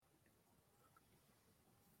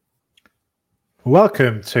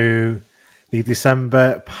Welcome to the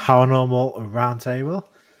December Paranormal Round Table.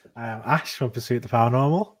 I'm Ash from Pursuit the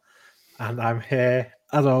Paranormal, and I'm here,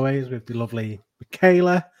 as always, with the lovely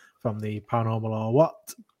Michaela from the Paranormal or What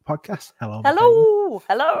podcast. Hello, Michaela.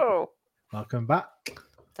 Hello. Welcome back.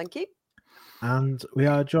 Thank you. And we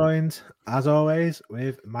are joined, as always,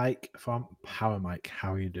 with Mike from ParaMike.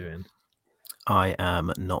 How are you doing? I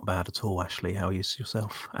am not bad at all, Ashley. How are you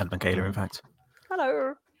yourself? And Michaela, in fact.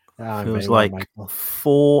 Hello. Feels like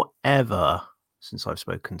forever since I've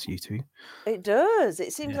spoken to you two. It does.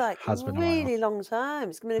 It seems like a been really long time.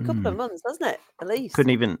 It's been a couple of months, hasn't it? At least. We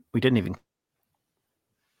didn't even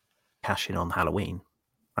cash in on Halloween.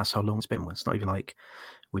 That's how long it's been. It's not even like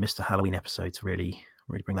we missed a Halloween episode to really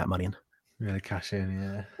bring that money in. Really cash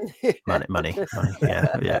in, yeah. money.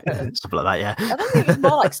 Yeah. Stuff like that, yeah. I think it was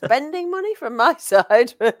more like spending money from my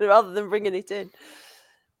side rather than bringing it in.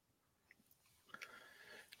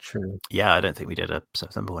 True. Yeah, I don't think we did a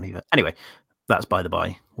September one either. Anyway, that's by the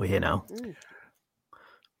by. We're here now.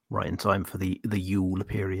 Right in time for the Yule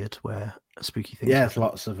period where spooky things there's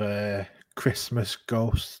lots of Christmas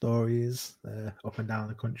ghost stories up and down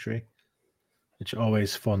the country, which are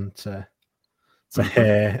always fun to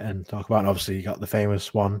hear and talk about. And obviously, you got the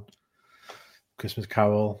famous one, Christmas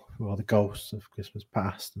Carol, with all the ghosts of Christmas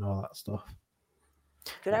past and all that stuff.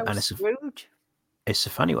 And it's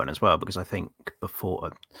a funny one as well, because I think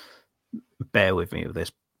before, bear with me with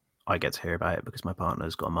this, I get to hear about it because my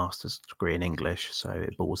partner's got a master's degree in English, so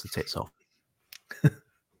it bores the tits off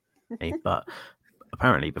me. But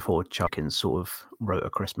apparently before Chuckins sort of wrote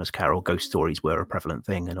A Christmas Carol, ghost stories were a prevalent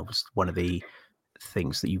thing, and obviously one of the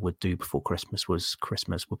things that you would do before Christmas would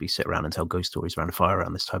be sit around and tell ghost stories around a fire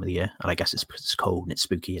around this time of the year. And I guess it's because it's cold and it's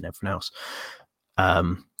spooky and everything else.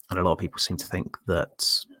 And a lot of people seem to think that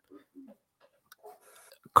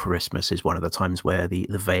Christmas is one of the times where the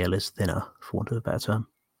veil is thinner, for want of a better term.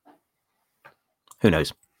 Who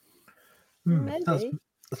knows? Maybe. That's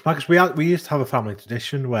because we used to have a family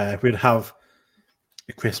tradition where we'd have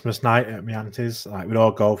a Christmas night at my auntie's. Like we'd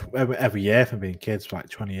all go every year from being kids for like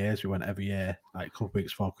 20 years. We went every year, like a couple of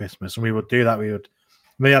weeks before Christmas, and we would do that.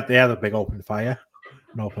 They had a big open fire,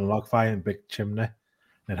 an open log fire, and a big chimney.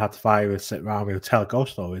 And had the fire. We'd sit around. We would tell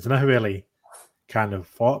ghost stories. And I really kind of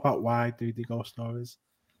thought about why do the ghost stories.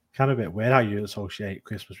 Kind of a bit weird how you associate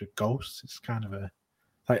Christmas with ghosts. It's kind of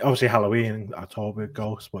like obviously Halloween, October with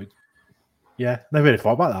ghosts, but yeah, never really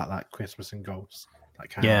thought about that, like Christmas and ghosts.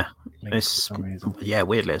 Weirdly,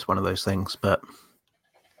 it's one of those things, but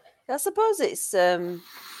I suppose it's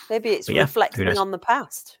maybe it's reflecting on the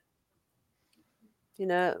past. You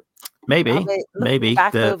know, maybe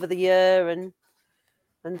back over the year and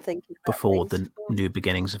thinking before the new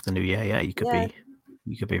beginnings of the new year. Yeah, you could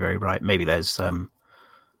be very right. Maybe there's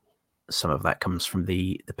some of that comes from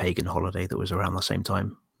the pagan holiday that was around the same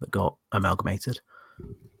time that got amalgamated.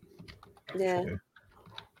 Yeah.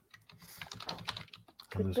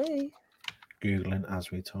 Could be. Googling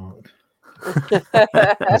as we talk.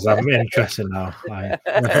 Because I'm interested now.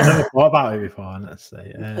 I've never thought about it before, let's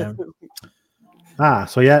say.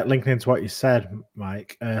 Linking into what you said,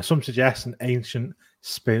 Mike, some suggest an ancient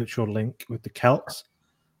spiritual link with the Celts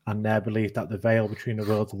and their belief that the veil between the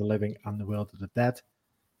world of the living and the world of the dead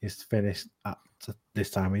is finished at this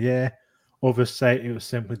time of year. Others say it was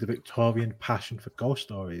simply the Victorian passion for ghost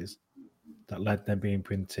stories that led them being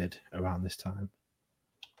printed around this time.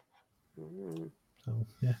 So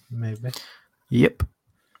yeah, maybe. Yep.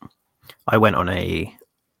 I went on a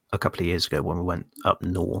couple of years ago when we went up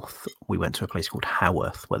north. We went to a place called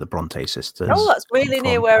Haworth where the Bronte sisters. Oh, that's really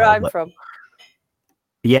near where I'm from.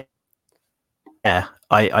 Yeah. Yeah.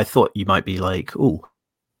 I thought you might be like,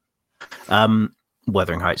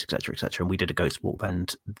 Wuthering Heights, etc., etc. And we did a ghost walk,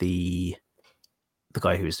 and the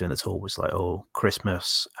guy who was doing the tour was like,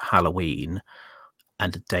 Christmas, Halloween,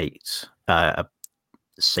 and a date,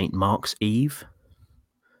 St. Mark's Eve.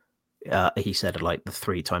 He said like the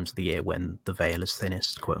 3 times of the year when the veil is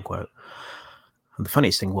thinnest, quote unquote. And the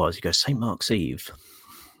funniest thing was, he goes, St. Mark's Eve,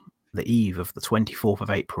 the eve of the 24th of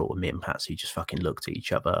April, and me and Patsy just fucking looked at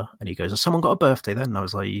each other, and he goes, has someone got a birthday then? And I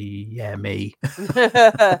was like, yeah, me.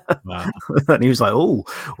 And he was like, oh,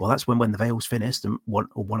 well, that's when the veil's thinnest, and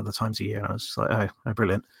one of the times a year. And I was just like, oh,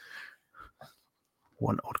 brilliant.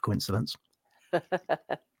 One odd coincidence. I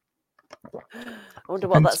wonder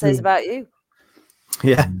what that says about you.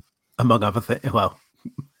 Yeah, among other things. Well,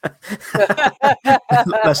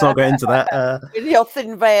 let's not go into that. With your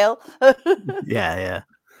thin veil. Yeah.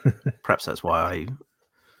 Perhaps that's why I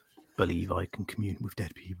believe I can commune with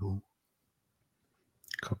dead people.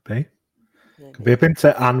 Could be. Could be. I've been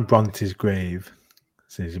to Anne Bronte's grave,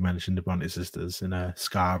 since you mentioned the Bronte sisters in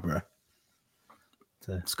Scarborough.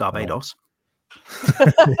 Scarbados.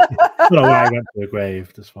 I don't know why I went to a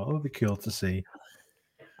grave. Just thought, it would be cool to see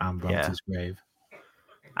Anne Bronte's grave.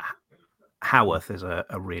 Haworth is a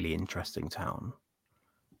really interesting town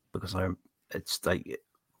because it's like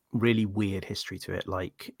really weird history to it.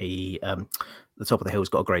 Like the top of the hill's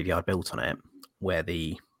got a graveyard built on it where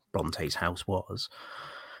the Bronte's house was,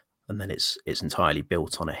 and then it's entirely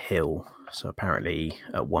built on a hill. So apparently,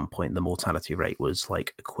 at one point, the mortality rate was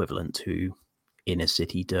like equivalent to inner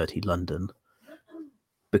city dirty London,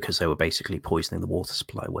 because they were basically poisoning the water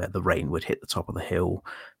supply, where the rain would hit the top of the hill,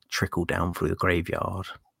 trickle down through the graveyard,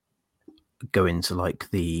 go into like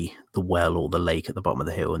the well or the lake at the bottom of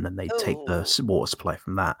the hill, and then they'd take the water supply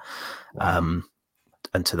from that. Wow.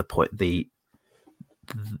 And to the point, the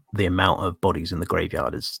amount of bodies in the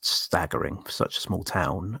graveyard is staggering for such a small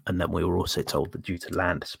town. And then we were also told that due to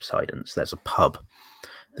land subsidence, there's a pub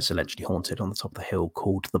that's allegedly haunted on the top of the hill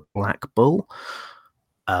called the Black Bull,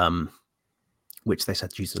 which they said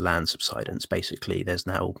due to land subsidence, basically there's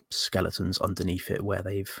now skeletons underneath it where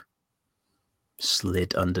they've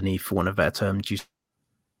slid underneath, for one of their terms, due to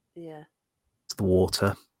the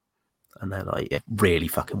water. And they're like, really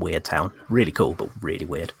fucking weird town. Really cool, but really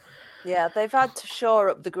weird. Yeah, they've had to shore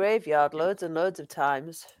up the graveyard loads and loads of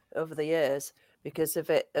times over the years because of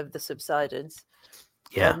the subsidence.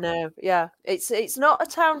 Yeah. And it's not a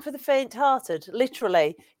town for the faint-hearted.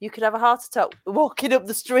 Literally, you could have a heart attack walking up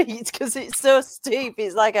the street because it's so steep.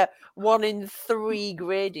 It's like a 1 in 3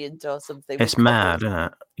 gradient or something. It's mad, isn't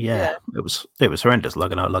it? Yeah. It was horrendous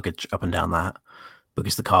lugging our luggage up and down that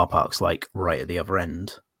because the car park's like right at the other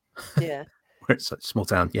end. Yeah. Where it's such a small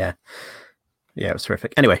town. Yeah. Yeah, it was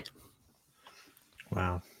terrific. Anyway.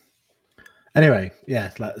 Wow. Anyway,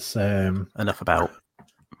 yeah, let's enough about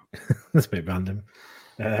that's a bit random.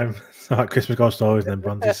 So like Christmas Ghost Stories and then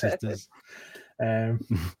Bronte Sisters.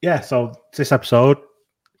 So this episode,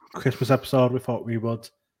 Christmas episode, we thought we would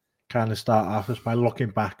kind of start off just by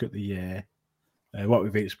looking back at the year, what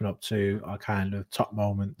we've each been up to, our kind of top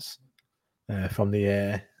moments from the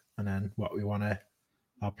year, and then what we want to,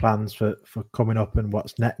 our plans for coming up and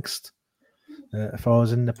what's next for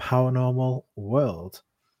us in the paranormal world.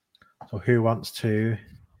 So who wants to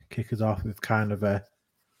kick us off with kind of a,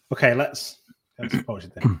 okay, let's approach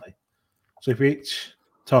it differently. So if we each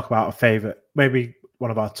talk about a favourite, maybe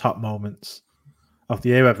one of our top moments of the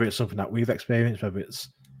year, whether it's something that we've experienced, whether it's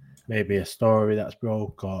maybe a story that's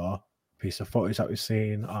broke or a piece of footage that we've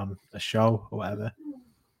seen on a show or whatever.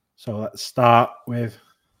 So let's start with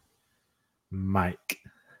Mike.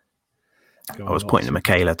 I was pointing to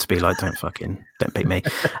Michaela to be like, don't pick me.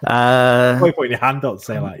 You're putting your hand up to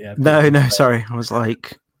say like, yeah. No, sorry. I was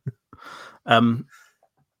like,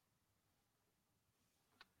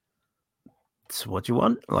 so what do you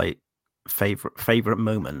want? Like favorite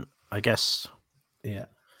moment, I guess. Yeah.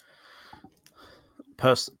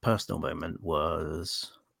 Personal moment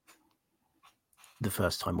was the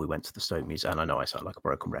first time we went to the Stoke Museum. And I know I sound like a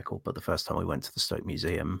broken record, but the first time we went to the Stoke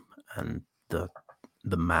Museum and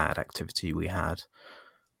the mad activity we had,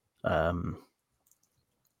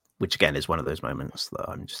 which again is one of those moments that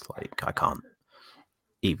I'm just like, I can't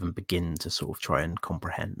even begin to sort of try and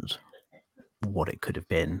comprehend what it could have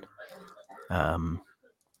been. And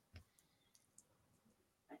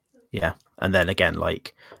then again,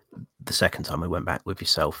 like the second time we went back with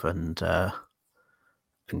yourself and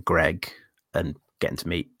Greg, and getting to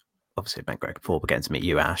meet, obviously I met Greg before, but getting to meet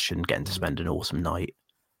you, Ash, and getting to spend an awesome night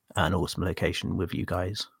at an awesome location with you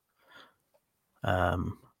guys.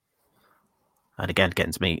 And again,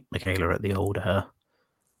 getting to meet Michaela at the old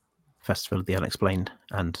Festival of the Unexplained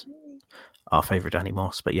and our favourite Danny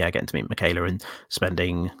Moss. But yeah, getting to meet Michaela and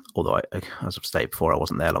spending, although as I've stated before, I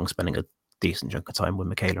wasn't there long, spending a decent chunk of time with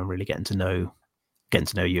Michaela and really getting to know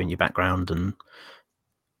you and your background and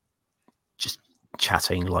just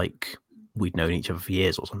chatting like we'd known each other for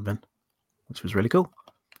years or something, which was really cool.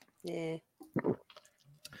 Yeah.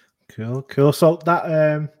 Cool. So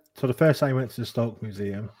that so the first time I went to the Stoke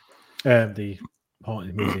Museum, the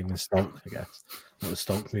haunted museum in Stoke, I guess, not the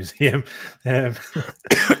Stoke Museum.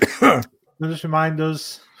 Just remind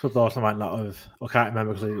us, for those I might not have, I can't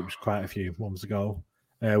remember because it was quite a few months ago,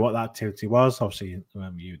 what that activity was. Obviously, I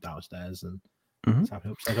remember you downstairs and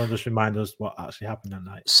happening upstairs. I'll just remind us what actually happened that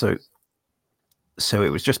night. So it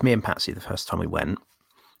was just me and Patsy the first time we went.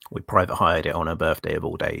 We private hired it on her birthday of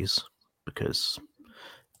all days because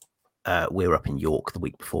we were up in York the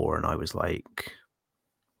week before, and I was like,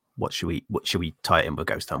 what should we tie it in with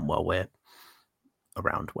Ghost Hunt while we're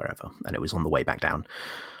around wherever? And it was on the way back down.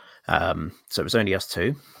 So it was only us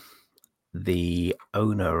two. The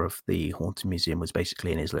owner of the Haunted Museum was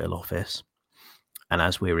basically in his little office. And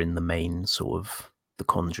as we were in the main sort of the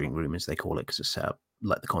Conjuring room, as they call it, because it's set up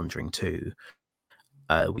like the Conjuring 2,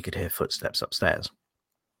 we could hear footsteps upstairs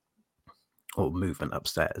or movement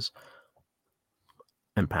upstairs.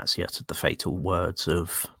 And Patsy uttered the fatal words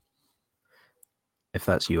of, "If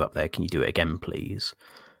that's you up there, can you do it again, please?"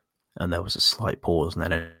 And there was a slight pause, and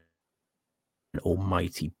then an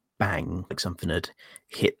almighty bang, like something had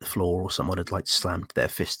hit the floor or someone had like slammed their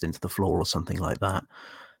fist into the floor or something like that.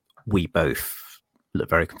 We both looked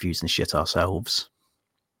very confused and shit ourselves,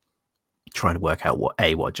 trying to work out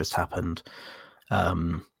what just happened.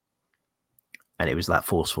 And it was that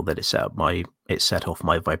forceful that it set off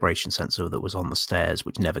my vibration sensor that was on the stairs,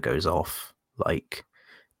 which never goes off. Like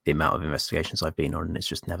the amount of investigations I've been on, and it's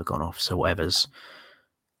just never gone off. So whatever's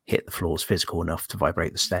hit the floor is physical enough to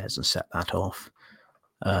vibrate the stairs and set that off.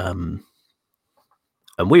 And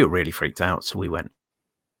we were really freaked out, so we went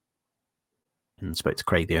and spoke to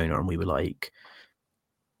Craig, the owner, and we were like,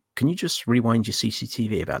 "Can you just rewind your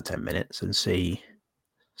CCTV about 10 minutes and see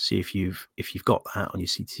if you've got that on your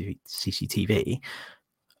CCTV,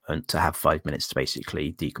 and to have 5 minutes to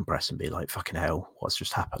basically decompress and be like, fucking hell, what's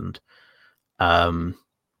just happened?" And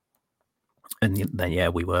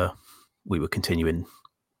then we were continuing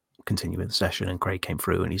the session, and Craig came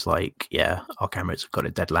through and he's like, "Yeah, our cameras have got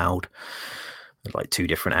it dead loud. There's like 2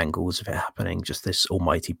 different angles of it happening, just this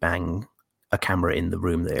almighty bang, a camera in the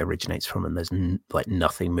room that it originates from, and there's like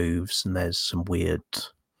nothing moves, and there's some weird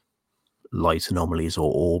light anomalies or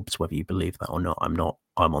orbs, whether you believe that or not.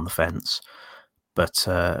 I'm on the fence, but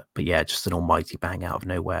yeah, just an almighty bang out of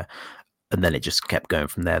nowhere." And then it just kept going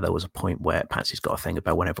from there. There was a point where Patsy's got a thing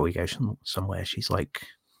about whenever we go somewhere, she's like,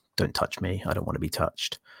 "Don't touch me, I don't want to be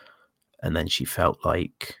touched." And then she felt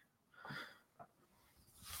like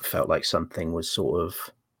something was sort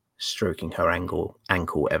of stroking her ankle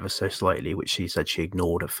ever so slightly, which she said she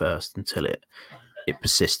ignored at first until it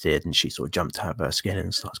persisted, and she sort of jumped out of her skin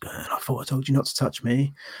and starts going, "I thought I told you not to touch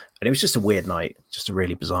me." And it was just a weird night, just a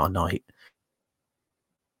really bizarre night,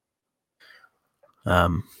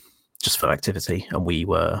 just for activity. And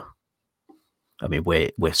we're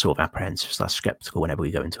sort of apprehensive / skeptical whenever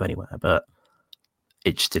we go into anywhere, but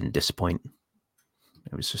it just didn't disappoint.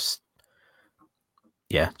 It was just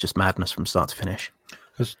madness from start to finish,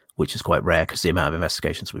 which is quite rare because the amount of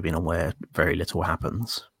investigations we've been on where very little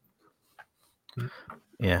happens.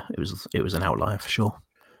 Yeah, it was an outlier for sure.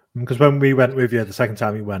 Because when we went with you the second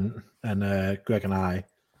time we went, and Greg and I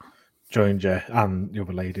joined you and the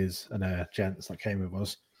other ladies and gents that came with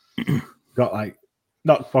us, got like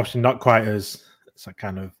not quite as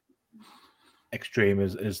kind of extreme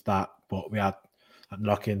as that, but we had like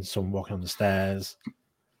knocking, some walking on the stairs,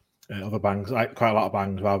 other bangs, like quite a lot of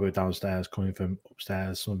bangs while we were downstairs coming from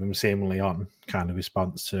upstairs. Some of them seemingly on kind of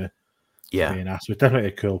response to being asked. It's definitely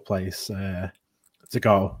a cool place to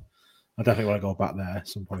go. I definitely want to go back there at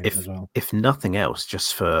some point as well. If nothing else,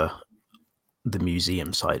 just for the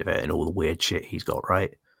museum side of it and all the weird shit he's got,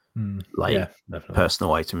 right?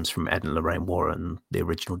 Personal items from Ed and Lorraine Warren, the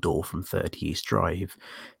original door from 30 East Drive.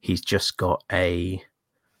 He's just got a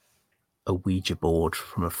Ouija board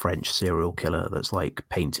from a French serial killer that's like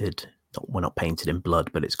painted, not painted in blood,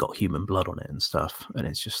 but it's got human blood on it and stuff. And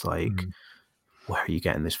it's just like, where are you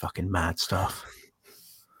getting this fucking mad stuff?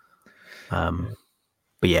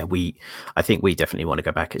 But yeah, I think we definitely want to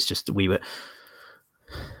go back. It's just we were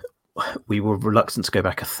reluctant to go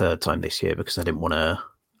back a third time this year because I didn't want to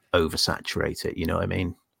oversaturate it, you know what I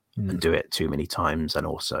mean? And do it too many times. And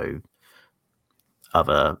also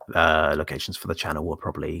other locations for the channel were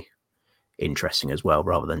probably interesting as well,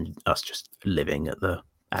 rather than us just living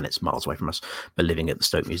and it's miles away from us, but living at the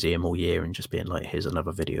Stoke Museum all year and just being like, here's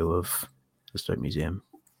another video of the Stoke Museum.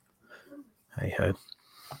 Hey ho.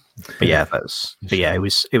 But yeah, it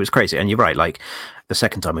was crazy. And you're right, like the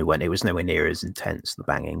second time we went, it was nowhere near as intense, the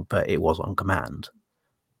banging, but it was on command.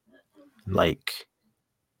 Like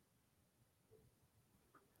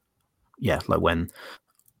when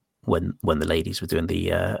the ladies were doing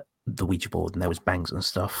the Ouija board and there was bangs and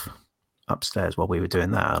stuff upstairs while we were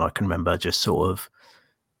doing that, and I can remember just sort of,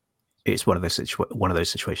 it's one of those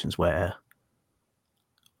situations where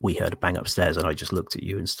we heard a bang upstairs and I just looked at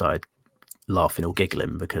you and started laughing or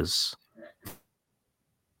giggling because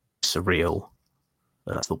it's surreal.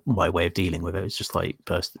 That's my way of dealing with it. It's just like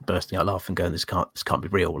bursting out laughing, going, this can't be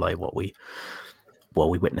real. Like what we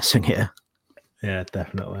witnessing here. Yeah,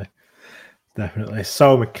 definitely.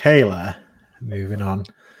 So Michaela, moving on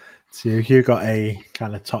to you got a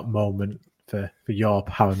kind of top moment for your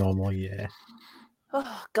paranormal year.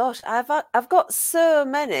 Oh gosh, I've got so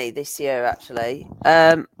many this year actually.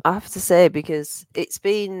 I have to say, because it's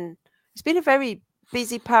been a very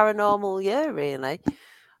busy paranormal year, really.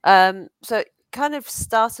 So kind of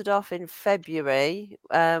started off in February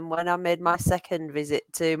when I made my second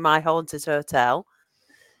visit to my haunted hotel,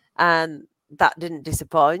 and that didn't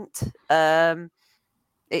disappoint.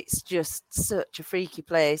 It's just such a freaky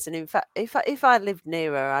place, and in fact, if I lived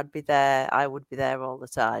nearer, I'd be there. I would be there all the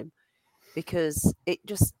time, because it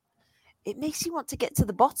makes you want to get to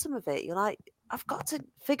the bottom of it. You're like, I've got to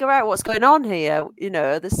figure out what's going on here.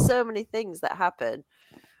 There's so many things that happen.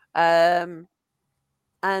 And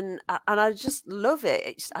I just love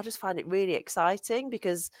it. I just find it really exciting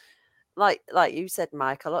because, like you said,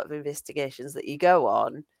 Mike, a lot of investigations that you go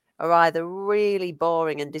on are either really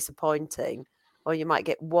boring and disappointing, or you might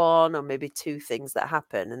get one or maybe two things that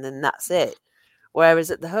happen, and then that's it. Whereas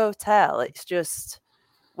at the hotel, it's just,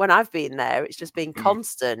 when I've been there, it's just been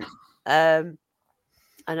constant. And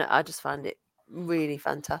I just find it really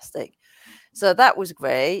fantastic. So that was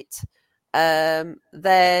great.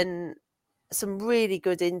 Then some really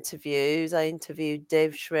good interviews. I interviewed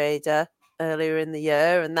Dave Schrader earlier in the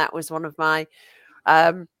year, and that was one of my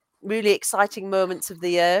really exciting moments of the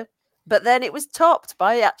year. But then it was topped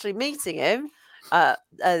by actually meeting him at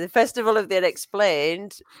the Festival of the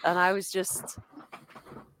Unexplained, and I was just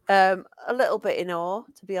a little bit in awe,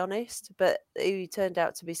 to be honest. But he turned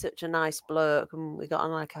out to be such a nice bloke, and we got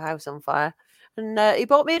on like a house on fire. And he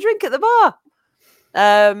bought me a drink at the bar.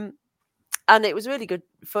 And it was really good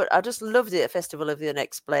fun. I just loved it at Festival of the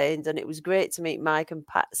Unexplained, and it was great to meet Mike and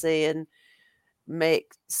Patsy and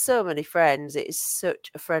make so many friends. It is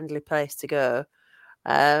such a friendly place to go.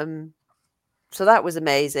 So that was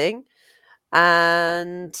amazing.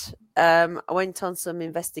 And I went on some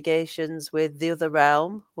investigations with The Other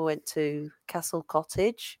Realm. We went to Castle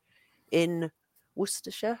Cottage in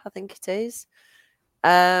Worcestershire, I think it is,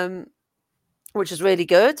 which is really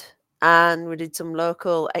good. And we did some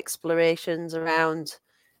local explorations around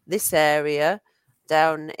this area.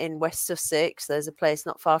 Down in West Sussex, there's a place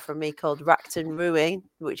not far from me called Racton Ruin,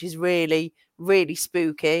 which is really, really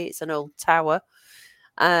spooky. It's an old tower.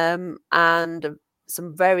 And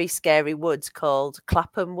some very scary woods called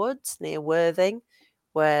Clapham Woods near Worthing,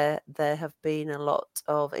 where there have been a lot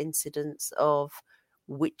of incidents of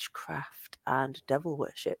witchcraft and devil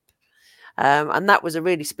worship. And that was a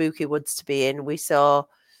really spooky woods to be in. We saw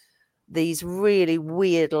these really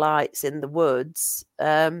weird lights in the woods.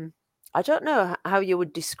 I don't know how you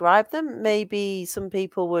would describe them. Maybe some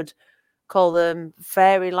people would call them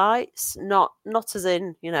fairy lights, not as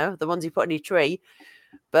in, the ones you put on your tree,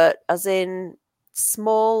 but as in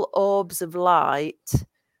small orbs of light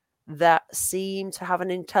that seem to have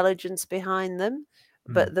an intelligence behind them.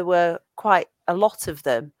 But there were quite a lot of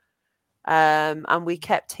them. And we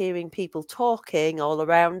kept hearing people talking all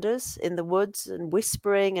around us in the woods and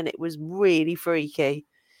whispering, and it was really freaky.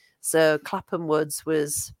 So Clapham Woods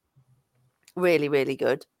was really, really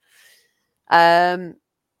good. And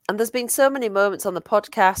there's been so many moments on the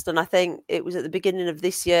podcast, and I think it was at the beginning of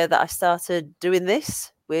this year that I started doing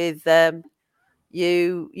this with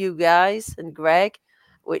you guys and Greg,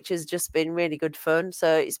 which has just been really good fun.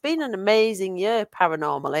 So it's been an amazing year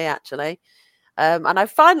paranormally, actually. And I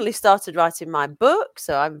finally started writing my book,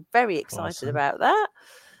 so I'm very excited about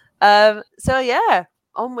that. So yeah,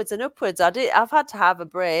 onwards and upwards. I've had to have a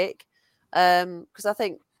break because I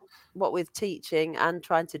think what with teaching and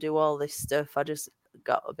trying to do all this stuff, I just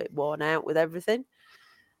got a bit worn out with everything.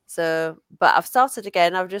 So, but I've started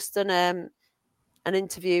again. I've just done an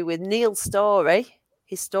interview with Neil Story,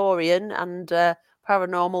 historian and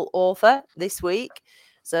paranormal author, this week.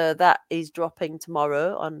 So that is dropping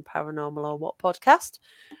tomorrow on Paranormal or What podcast.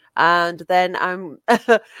 And then I'm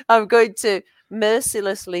going to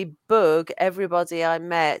mercilessly bug everybody I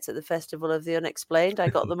met at the Festival of the Unexplained. I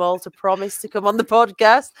got them all to promise to come on the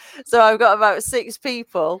podcast. So I've got about 6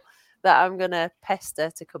 people that I'm going to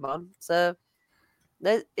pester to come on. So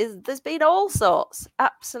there's been all sorts,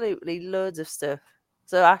 absolutely loads of stuff.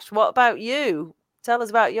 So Ash, what about you? Tell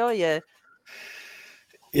us about your year.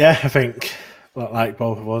 Yeah, I think like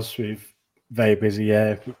both of us, we've very busy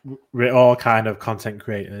year. We're all kind of content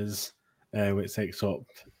creators, which takes up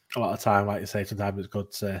a lot of time. Like you say, sometimes it's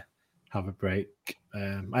good to have a break.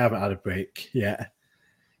 I haven't had a break yet,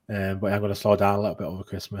 but I'm going to slow down a little bit over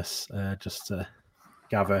Christmas just to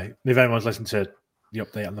gather. If anyone's listened to the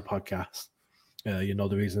update on the podcast, you know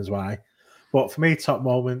the reasons why. But for me, top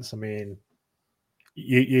moments, I mean,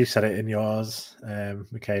 you said it in yours,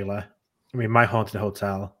 Michaela. I mean, my haunted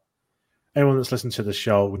hotel. Anyone that's listened to the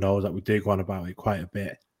show knows that we do go on about it quite a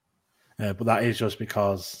bit. But that is just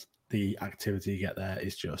because the activity you get there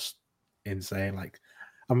is just insane. Like,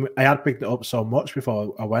 I had picked it up so much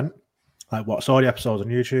before I went. Like, watched all the episodes on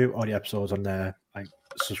YouTube, all the episodes on their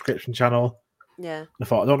subscription channel. Yeah. I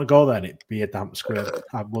thought, I don't want to go there and it'd be a damp squib.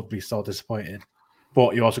 I would be so disappointed.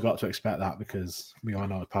 But you also got to expect that because we all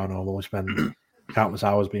know it's paranormal. We spend countless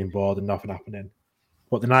hours being bored and nothing happening.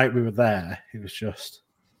 But the night we were there, it was just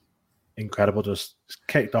incredible. Just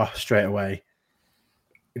kicked off straight away.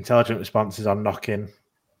 Intelligent responses on knocking.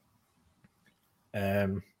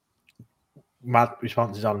 Mad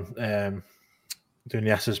responses on doing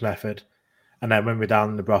the S's method. And then when we're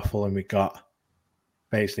down in the brothel and we got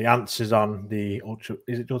basically answers on the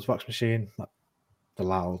Ultravox machine? Like the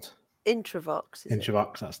loud. Intravox.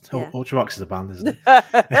 Intravox. That's Yeah. Ultravox is a band, isn't it?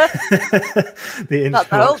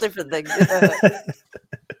 That's a whole different thing.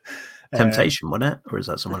 Temptation, wasn't it? Or is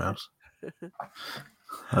that someone else?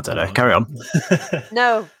 I don't know. Carry on.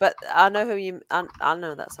 No, but I know who you. I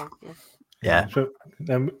know that song. Yeah. Yeah. So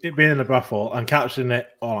then it being in the brothel and capturing it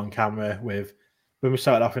all on camera with when we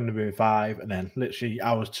started off in the room 5, and then literally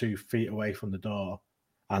I was 2 feet away from the door,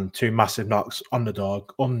 and 2 massive knocks on the door,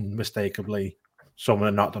 unmistakably someone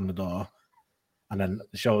had knocked on the door, and then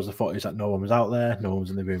it shows the footage that no one was out there, no one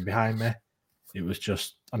was in the room behind me. It was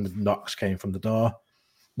just, and the knocks came from the door.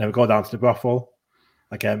 Then we go down to the brothel.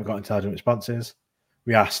 Again, we got intelligent responses.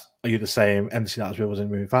 We asked, "Are you the same entity that was in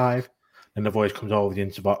room 5?" And the voice comes over the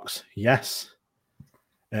interbox, "Yes."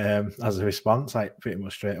 As a response, like pretty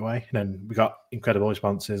much straight away. And then we got incredible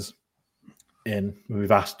responses in.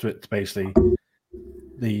 We've asked it to basically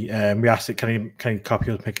we asked it, can you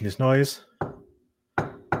copy us making this noise?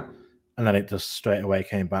 And then it just straight away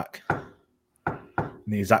came back in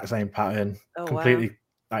the exact same pattern, completely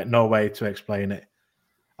like no way to explain it.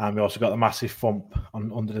 And we also got the massive thump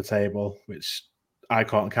under the table, which I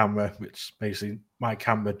caught on camera, which basically my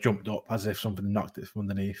camera jumped up as if something knocked it from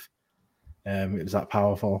underneath. It was that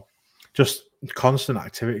powerful. Just constant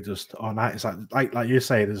activity, just all night. It's like you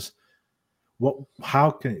say, how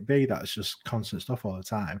can it be that it's just constant stuff all the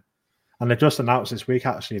time? And they just announced this week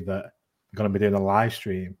actually that they're going to be doing a live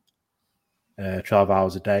stream 12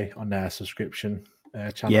 hours a day on their subscription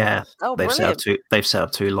channel. Yeah, they've set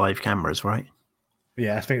up 2 live cameras, right?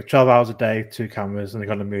 Yeah, I think 12 hours a day, 2 cameras, and they're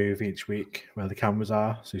going to move each week where the cameras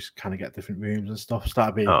are, so you kind of get different rooms and stuff. So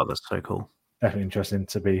that'd be that's so cool. Definitely interesting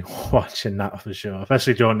to be watching that for sure,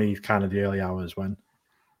 especially during the kind of the early hours when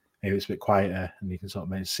maybe it's a bit quieter and you can sort of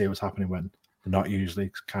maybe see what's happening when they're not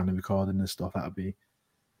usually kind of recording and stuff. That would be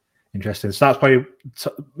interesting. So that's probably,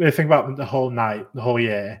 when you think about the whole night, the whole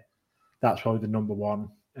year, that's probably the number one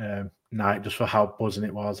night just for how buzzing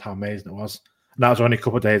it was, how amazing it was. And that was only a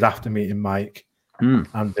couple of days after meeting Mike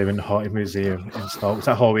and doing the Haunted Museum in Stoke.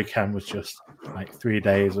 That whole weekend was just like 3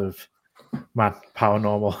 days of mad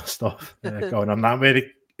paranormal stuff going on. That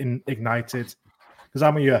really ignited, because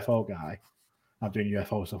I'm a UFO guy. I'm doing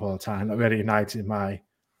UFO stuff all the time. That really ignited my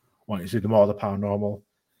wanting to do more of the paranormal,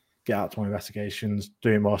 get out to my investigations,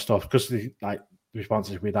 doing more stuff, because the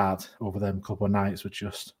responses we'd had over them couple of nights were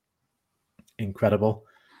just incredible.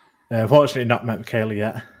 Unfortunately, not met Michaela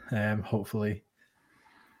yet. Hopefully,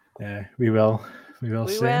 we will. We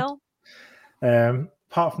will.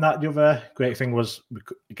 Apart from that, the other great thing was,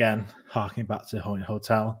 again, harking back to Haunted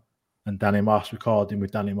Hotel and Danny Moss, recording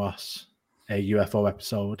with Danny Moss a UFO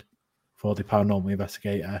episode for the Paranormal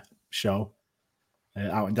Investigator show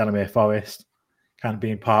out in Delamere Forest, kind of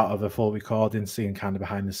being part of a full recording, seeing kind of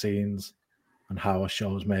behind the scenes and how a show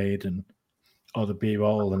was made and all the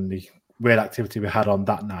B-roll and the weird activity we had on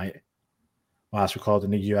that night whilst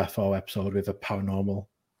recording the UFO episode with a paranormal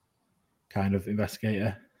kind of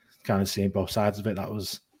investigator. Kind of seeing both sides of it. That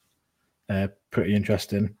was pretty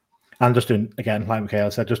interesting. And just doing, again, like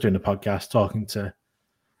Michaela said, just doing the podcast, talking to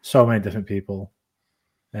so many different people,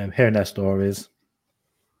 hearing their stories.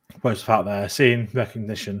 But it's out there, seeing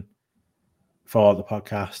recognition for the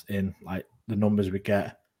podcast in like the numbers we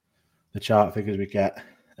get, the chart figures we get,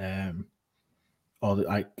 or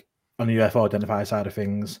like on the UFO identifier side of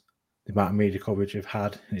things, the amount of media coverage we've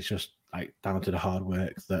had. And it's just like down to the hard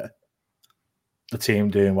work that the team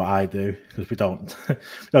doing what I do, because we don't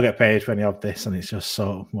get paid for any of this, and it's just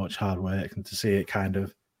so much hard work, and to see it kind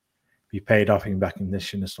of be paid off in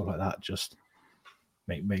recognition and stuff like that just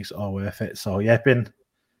makes it all worth it. So yeah, it's been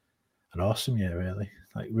an awesome year, really.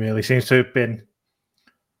 Like really seems to have been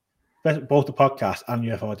both the podcast and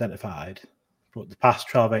UFO Identified, but the past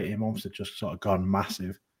 12-18 months have just sort of gone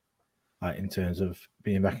massive, like in terms of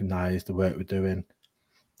being recognised, the work we're doing,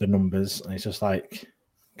 the numbers, and it's just like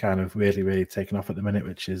kind of really, really taken off at the minute,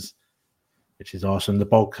 which is awesome. The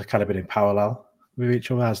bulk have kind of been in parallel with each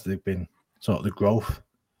other as they've been sort of the growth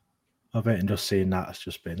of it, and just seeing that has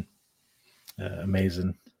just been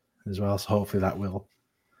amazing as well. So hopefully that will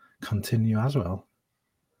continue as well.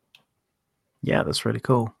 Yeah, that's really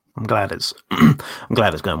cool. I'm glad it's I'm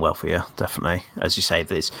glad it's going well for you. Definitely, as you say,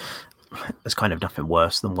 there's kind of nothing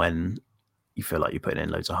worse than when you feel like you're putting in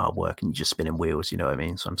loads of hard work and you're just spinning wheels. You know what I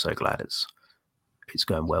mean? So I'm so glad it's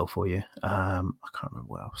going well for you. I can't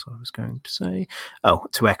remember what else I was going to say. Oh,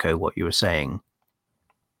 to echo what you were saying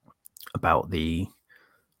about the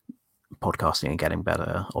podcasting and getting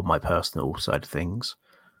better on my personal side of things,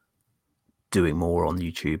 doing more on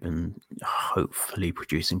YouTube and hopefully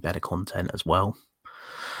producing better content as well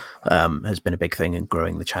has been a big thing in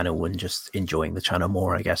growing the channel and just enjoying the channel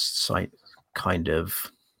more, I guess. So kind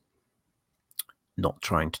of not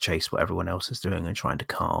trying to chase what everyone else is doing and trying to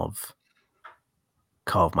carve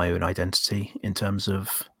my own identity in terms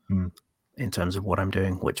of what I'm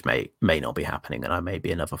doing, which may not be happening, and I may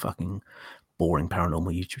be another fucking boring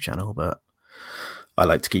paranormal YouTube channel, but I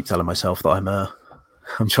like to keep telling myself that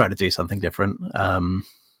I'm trying to do something different.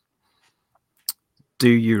 Do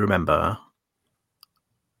you remember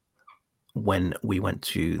when we went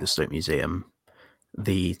to the Stoke Museum,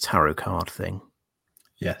 the tarot card thing?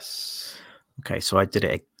 Yes. Okay, so I did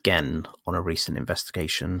it again on a recent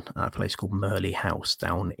investigation at a place called Merley House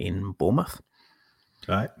down in Bournemouth.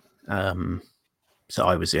 Right. So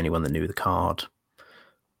I was the only one that knew the card,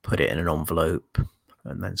 put it in an envelope,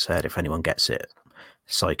 and then said if anyone gets it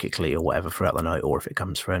psychically or whatever throughout the night, or if it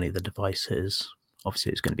comes through any of the devices,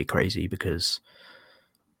 obviously it's going to be crazy because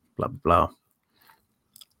blah, blah, blah.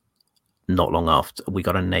 Not long after, we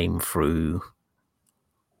got a name through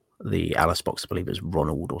the Alice box, I believe it was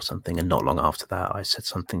Ronald or something, and not long after that I said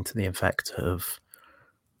something to the effect of,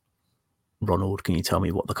 Ronald, can you tell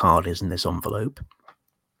me what the card is in this envelope?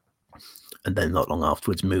 And then not long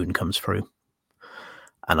afterwards, Moon comes through.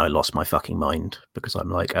 And I lost my fucking mind because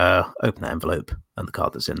I'm like, open that envelope, and the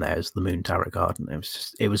card that's in there is the Moon Tarot card. And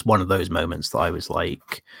it was one of those moments that I was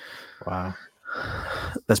like, wow,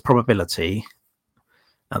 there's probability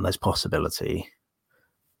and there's possibility.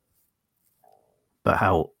 But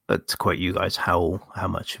how, to quote you guys, how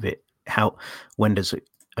much of it, when does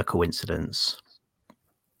a coincidence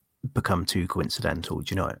become too coincidental?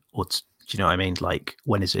 Do you know it? Or do you know what I mean? Like,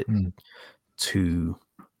 when is it too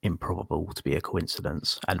improbable to be a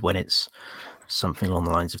coincidence? And when it's something along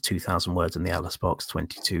the lines of 2,000 words in the Alice box,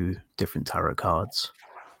 22 different tarot cards,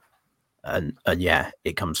 and yeah,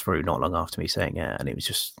 it comes through not long after me saying it, and it was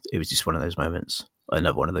just one of those moments,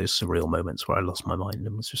 another one of those surreal moments where I lost my mind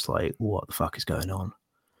and was just like, what the fuck is going on?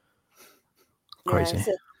 Crazy.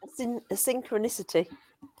 Yeah, it's a synchronicity.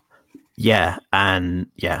 Yeah, and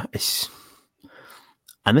yeah,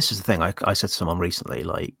 and this is the thing, I said to someone recently,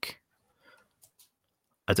 like,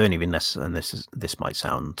 I don't even necessarily, and this might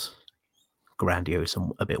sound grandiose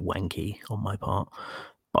and a bit wanky on my part,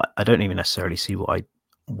 but I don't even necessarily see what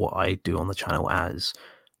I do on the channel as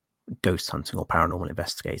ghost hunting or paranormal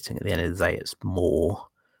investigating. At the end of the day, it's more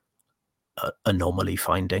anomaly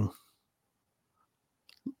finding,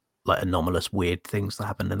 like anomalous weird things that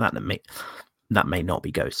happen, and that may not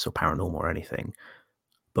be ghosts or paranormal or anything,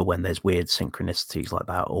 but when there's weird synchronicities like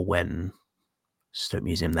that, or when Stoke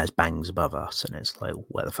Museum there's bangs above us and it's like,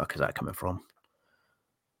 where the fuck is that coming from?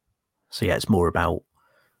 So yeah, it's more about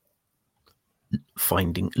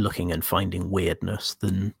looking and finding weirdness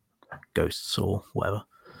than ghosts or whatever.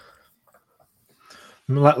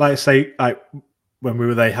 Like say, like when we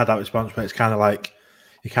were there, had that response, but it's kind of like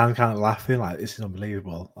you can kind of laughing, like this is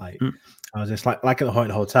unbelievable. Like I was just like at the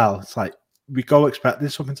Haunted Hotel, it's like we go expecting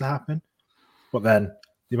something to happen, but then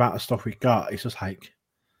the amount of stuff we got, it's just like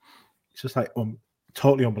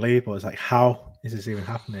totally unbelievable. It's like, how is this even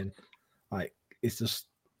happening? Like it's just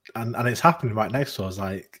and it's happening right next to us.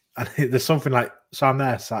 Like, and there's something like, so I'm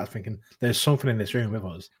there, started thinking there's something in this room with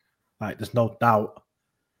us. Like there's no doubt,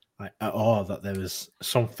 like at all, that there is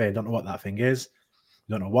something. Don't know what that thing is.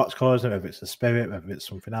 Don't know what's causing it. Whether it's a spirit, whether it's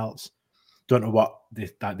something else. Don't know what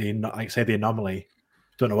the anomaly.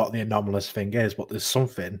 Don't know what the anomalous thing is, but there's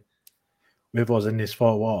something with us in these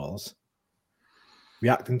four walls,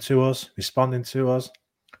 reacting to us, responding to us,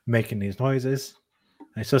 making these noises.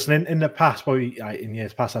 And it's just in the past, probably like in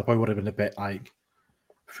years past, I probably would have been a bit like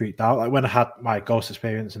freaked out. Like when I had my ghost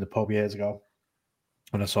experience in the pub years ago,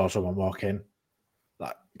 when I saw someone walk in,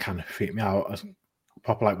 that kind of freaked me out. I was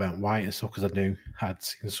proper like went white and stuff because I knew I'd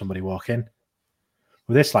seen somebody walk in.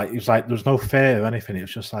 With this, like it was like there was no fear or anything. It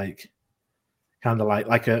was just like kind of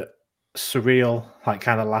like a surreal, like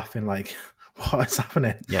kind of laughing, like what is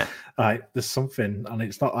happening? Yeah, like there's something, and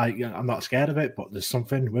it's not like I'm not scared of it, but there's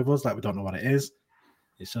something with us that we don't know what it is.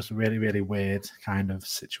 It's just a really, really weird kind of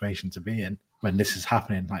situation to be in when this is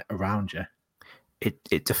happening like around you.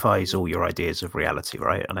 It defies all your ideas of reality,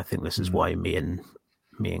 right? And I think this is why me and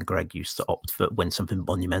me and Greg used to opt for when something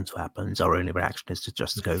monumental happens, our only reaction is to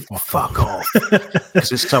just go, fuck off.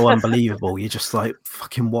 Because it's so unbelievable. You're just like,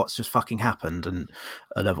 fucking what's just fucking happened? And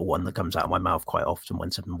another one that comes out of my mouth quite often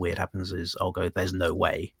when something weird happens is I'll go, there's no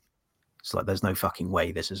way. It's like, there's no fucking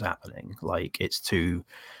way this is happening. Like, it's too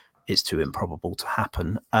improbable to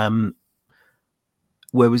happen.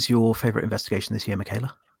 Where was your favourite investigation this year,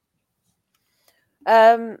 Michaela?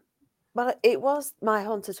 Well, it was my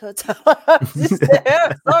haunted hotel.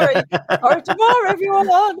 Sorry tomorrow,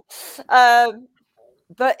 everyone.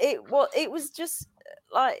 But it was just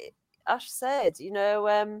like Ash said, you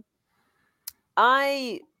know,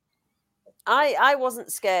 I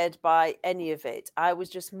wasn't scared by any of it. I was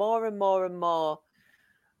just more and more and more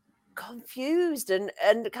confused and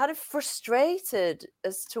kind of frustrated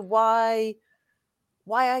as to why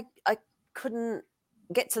I couldn't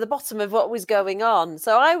get to the bottom of what was going on.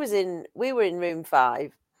 So we were in room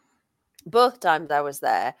 5 both times I was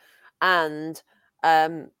there, and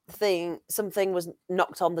something was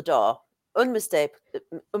knocked on the door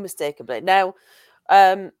unmistakably. Now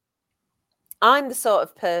I'm the sort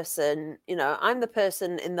of person, you know, I'm the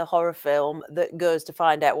person in the horror film that goes to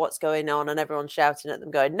find out what's going on and everyone's shouting at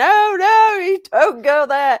them going, no, you don't go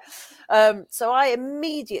there. So I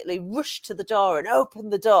immediately rushed to the door and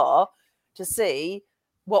opened the door to see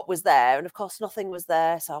what was there. And of course, nothing was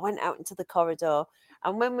there. So I went out into the corridor.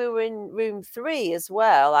 And when we were in room 3 as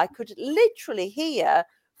well, I could literally hear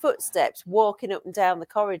footsteps walking up and down the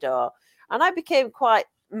corridor. And I became quite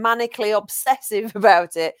manically obsessive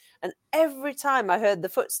about it. And every time I heard the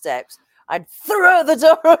footsteps, I'd throw the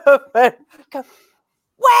door open, go,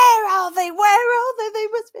 where are they? They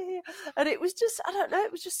must be here. And it was just, I don't know,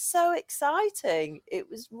 it was just so exciting. It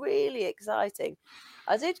was really exciting.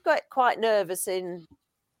 I did get quite nervous in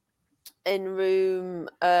room,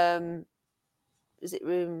 is it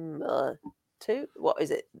room 2? What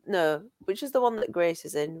is it? No, which is the one that Grace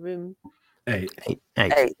is in? Room 8.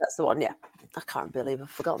 8, that's the one, yeah. I can't believe I've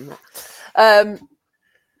forgotten that.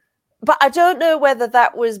 But I don't know whether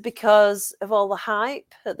that was because of all the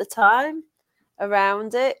hype at the time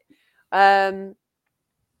around it.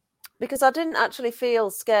 Because I didn't actually feel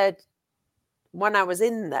scared when I was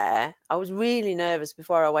in there. I was really nervous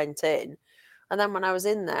before I went in. And then when I was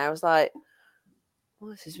in there, I was like, oh,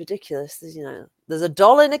 this is ridiculous. There's a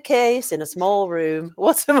doll in a case in a small room.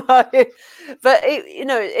 What am I? But it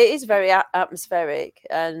is very atmospheric,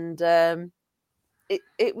 and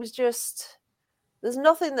it was just, there's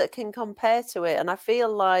nothing that can compare to it. And I feel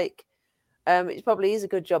like it probably is a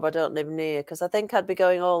good job I don't live near, because I think I'd be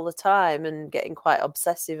going all the time and getting quite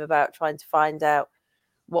obsessive about trying to find out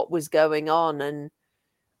what was going on.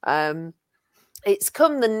 And it's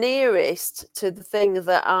come the nearest to the thing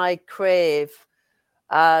that I crave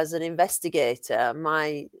as an investigator.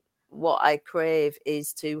 What I crave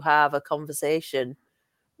is to have a conversation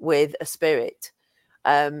with a spirit.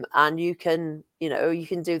 And you can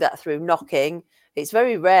do that through knocking. It's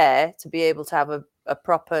very rare to be able to have a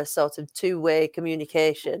proper sort of two-way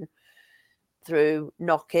communication through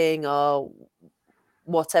knocking or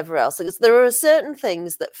whatever else. Because there are certain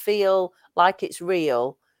things that feel like it's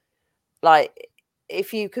real. Like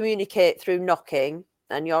if you communicate through knocking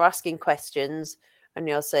and you're asking questions and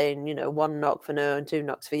you're saying, 1 knock for no and 2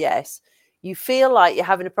 knocks for yes, you feel like you're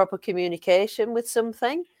having a proper communication with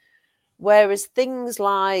something. Whereas things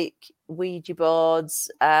like Ouija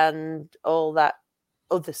boards and all that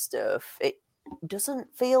other stuff, it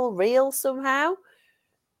doesn't feel real somehow,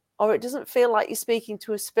 or it doesn't feel like you're speaking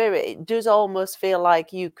to a spirit. It does almost feel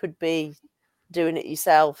like you could be doing it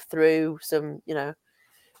yourself through some,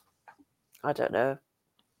 I don't know,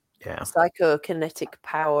 psychokinetic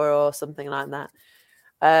power or something like that.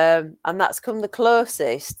 And that's come the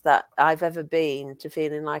closest that I've ever been to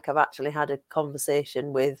feeling like I've actually had a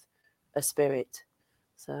conversation with a spirit.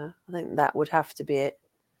 So I think that would have to be it.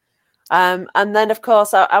 And then, of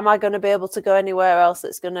course, am I going to be able to go anywhere else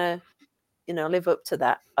that's going to, live up to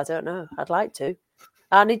that? I don't know. I'd like to.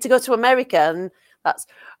 I need to go to America, and that's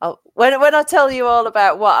when I tell you all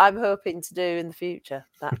about what I'm hoping to do in the future.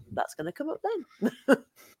 That's going to come up then.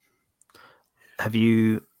 Have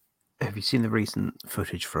you seen the recent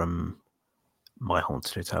footage from my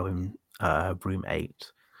haunted hotel in room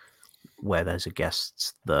 8, where there's a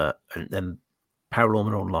guest that, and then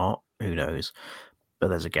paranormal or not, who knows, but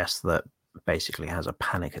there's a guest that basically has a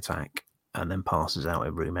panic attack and then passes out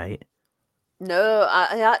in room 8? No,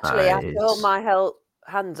 I have to hold my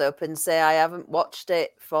hands up and say I haven't watched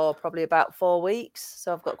it for probably about 4 weeks,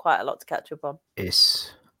 so I've got quite a lot to catch up on.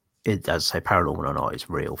 It does say paranormal or not, it's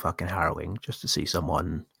real fucking harrowing just to see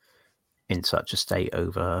someone in such a state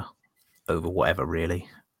over whatever, really.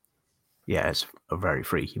 Yeah, it's a very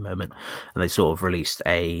freaky moment. And they sort of released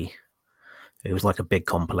it was like a big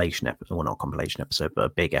compilation episode, well, not compilation episode, but a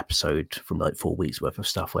big episode from like 4 weeks worth of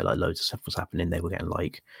stuff where like loads of stuff was happening. They were getting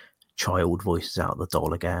like child voices out of the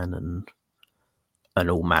doll again, and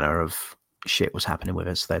all manner of shit was happening with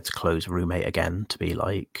it. So they had to close roommate again to be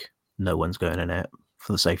like, no one's going in it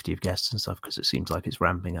for the safety of guests and stuff, because it seems like it's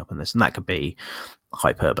ramping up in this. And that could be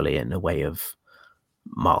hyperbole in a way of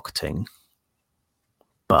marketing,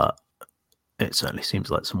 but it certainly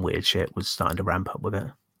seems like some weird shit was starting to ramp up with it.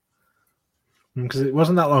 Because it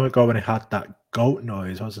wasn't that long ago when it had that goat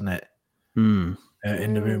noise, wasn't it? In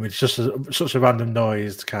the room. It's just such a random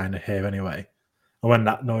noise to kind of hear anyway. And when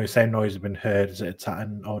that same noise had been heard as it sat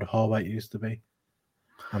in old hallway it used to be.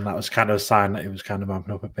 And that was kind of a sign that it was kind of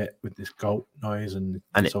ramping up a bit with this goat noise and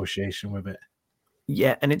association with it.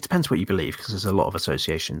 Yeah, and it depends what you believe, because there's a lot of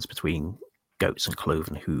associations between goats and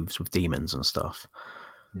cloven hooves with demons and stuff.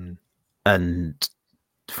 And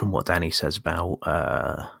from what Danny says about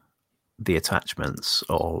the attachments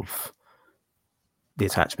of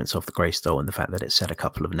the grey stone and the fact that it said a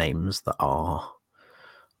couple of names that are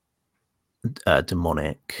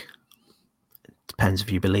demonic, it depends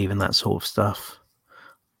if you believe in that sort of stuff.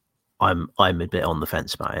 I'm a bit on the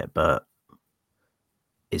fence about it, but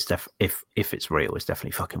it's if it's real, it's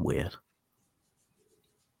definitely fucking weird.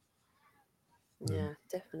 Yeah,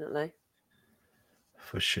 definitely.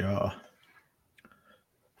 For sure.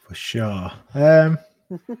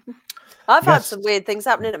 I've had some weird things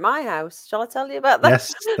happening at my house. Shall I tell you about that?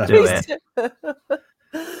 Yes, do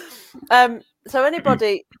it. So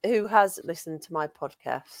anybody who has listened to my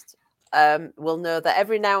podcast will know that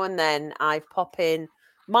every now and then I pop in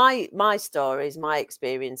my stories, my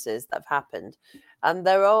experiences that have happened, and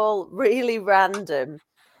they're all really random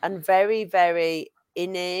and very, very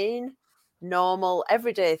inane, normal,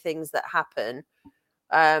 everyday things that happen.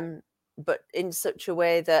 But in such a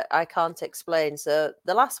way that I can't explain. So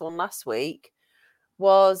the last one last week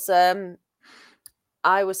was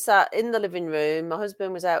I was sat in the living room. My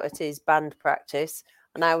husband was out at his band practice,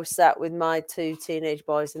 and I was sat with my 2 teenage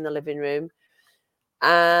boys in the living room.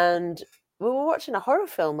 And we were watching a horror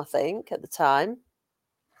film, I think, at the time,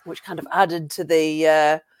 which kind of added to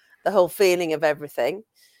the whole feeling of everything.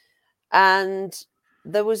 And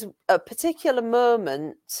there was a particular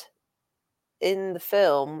moment in the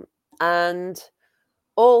film, and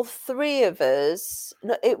all 3 of us,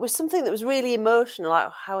 it was something that was really emotional. Like,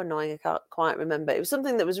 how annoying, I can't quite remember. It was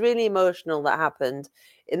something that was really emotional that happened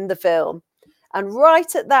in the film. And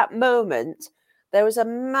right at that moment, there was a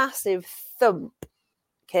massive thump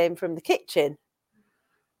came from the kitchen.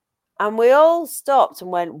 And we all stopped and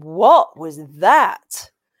went, what was that?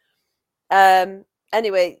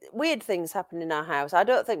 Anyway, weird things happen in our house. I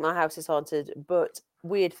don't think my house is haunted, but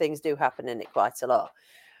weird things do happen in it quite a lot.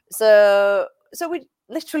 So we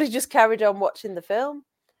literally just carried on watching the film.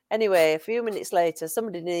 Anyway, a few minutes later,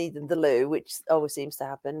 somebody needed the loo, which always seems to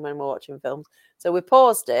happen when we're watching films. So we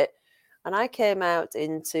paused it, and I came out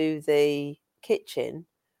into the kitchen,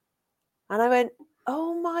 and I went,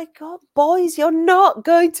 oh my God, boys, you're not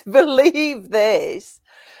going to believe this.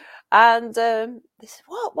 And they said,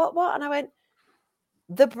 what? And I went,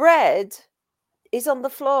 the bread is on the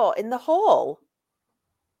floor in the hall.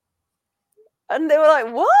 And they were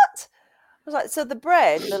like, what? I was like, so the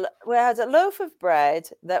bread, we had a loaf of bread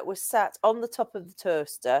that was sat on the top of the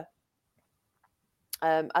toaster,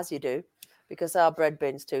 as you do, because our bread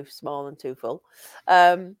bin's too small and too full.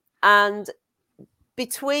 And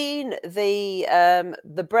between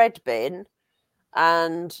the bread bin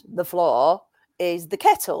and the floor is the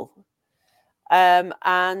kettle.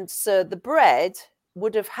 And so the bread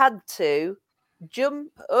would have had to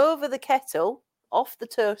jump over the kettle off the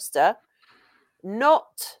toaster,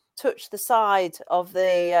 not touch the side of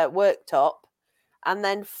the worktop, and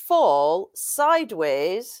then fall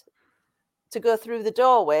sideways to go through the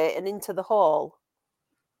doorway and into the hall.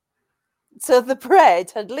 So the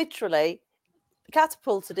bread had literally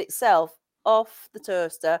catapulted itself off the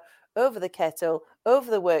toaster, over the kettle, over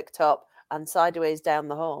the worktop, and sideways down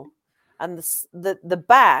the hall. And the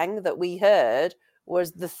bang that we heard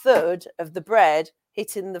was the thud of the bread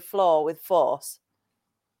hitting the floor with force,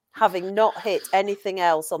 having not hit anything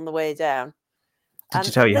else on the way down. Did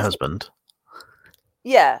you tell your husband?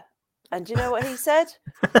 Yeah. And do you know what he said?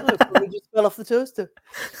 Look, it just fell off the toaster.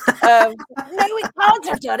 No, it can't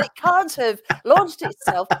have done. It can't have launched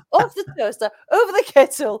itself off the toaster, over the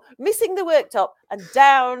kettle, missing the worktop, and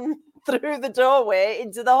down through the doorway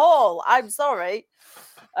into the hall. I'm sorry.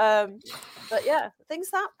 But yeah, things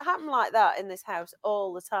happen like that in this house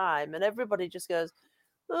all the time. And everybody just goes,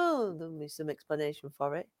 oh, there'll be some explanation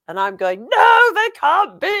for it. And I'm going, no, there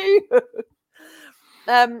can't be. But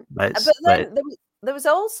then there was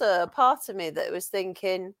also a part of me that was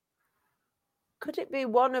thinking, could it be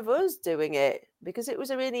one of us doing it? Because it was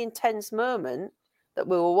a really intense moment that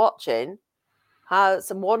we were watching. How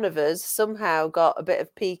one of us somehow got a bit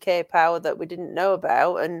of PK power that we didn't know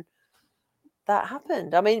about, and that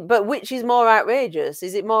happened. I mean, but which is more outrageous?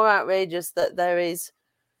 Is it more outrageous that there is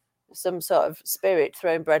some sort of spirit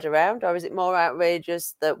throwing bread around, or is it more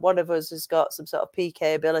outrageous that one of us has got some sort of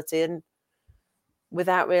PK ability and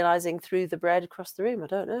without realizing threw the bread across the room? I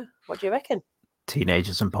don't know. What do you reckon?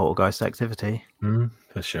 Teenagers and poltergeist activity.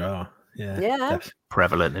 For sure. Yeah. Definitely.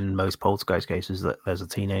 Prevalent in most poltergeist cases that there's a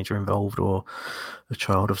teenager involved or a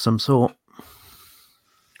child of some sort.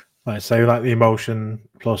 Like say, like the emotion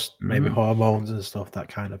plus maybe hormones and stuff. That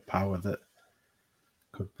kind of power that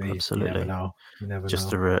could be. Absolutely. You never know.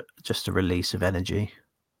 Just a release of energy.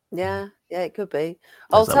 Yeah, it could be. There's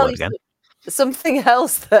I'll tell you something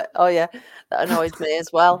else that annoyed me as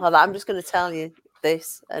well. I'm just going to tell you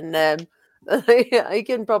this, and you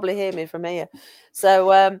can probably hear me from here.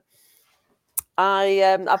 So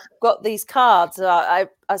I've got these cards. I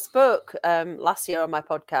spoke last year on my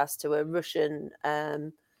podcast to a Russian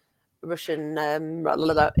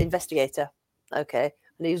investigator. Okay,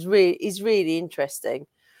 and he's really interesting.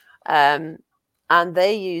 And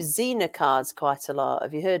they use Xena cards quite a lot.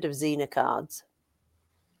 Have you heard of Xena cards?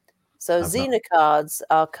 So Xena cards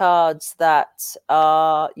are cards that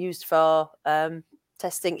are used for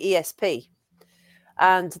testing ESP.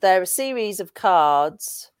 And they're a series of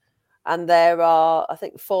cards, and there are, I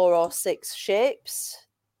think, 4 or 6 shapes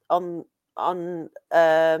on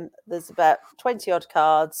there's about 20 odd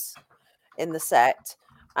cards in the set,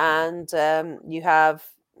 and you have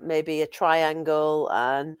maybe a triangle,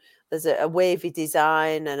 and there's a wavy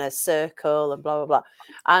design and a circle and blah blah blah.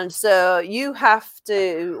 And so you have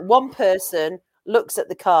to, one person looks at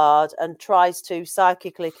the card and tries to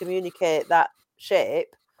psychically communicate that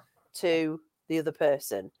shape to the other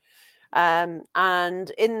person. And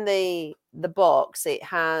in the box it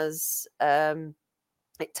has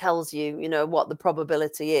it tells you what the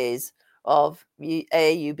probability is of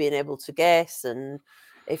you being able to guess, and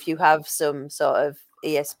if you have some sort of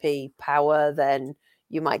ESP power, then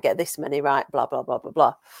you might get this many right, blah blah blah blah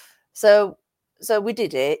blah. So we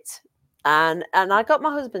did it, and I got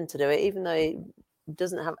my husband to do it, even though he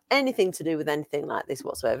doesn't have anything to do with anything like this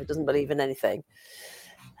whatsoever, doesn't believe in anything.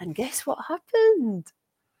 And guess what happened?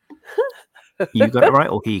 You got it right,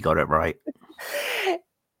 or he got it right?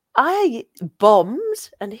 I bombed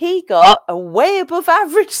and he got a way above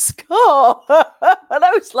average score. And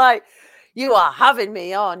I was like, you are having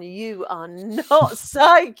me on. You are not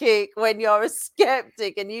psychic when you're a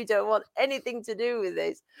skeptic and you don't want anything to do with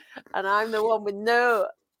this. And I'm the one with no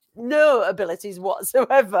abilities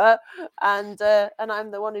whatsoever. And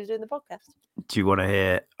I'm the one who's doing the podcast. Do you want to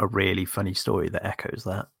hear a really funny story that echoes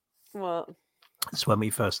that? What? So when we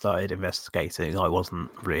first started investigating, I wasn't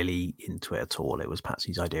really into it at all. It was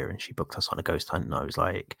Patsy's idea, and she booked us on a ghost hunt, and I was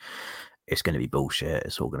like, it's going to be bullshit.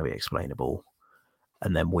 It's all going to be explainable.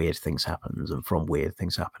 And then weird things happens, and from weird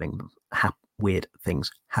things happening,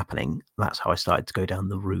 that's how I started to go down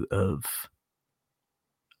the route of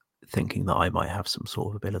thinking that I might have some sort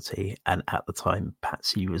of ability. And at the time,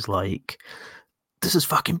 Patsy was like, this is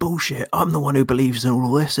fucking bullshit. I'm the one who believes in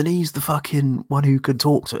all this, and he's the fucking one who can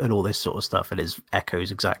talk to, and all this sort of stuff. And it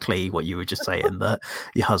echoes exactly what you were just saying, that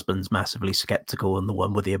your husband's massively skeptical and the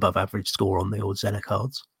one with the above average score on the old Xena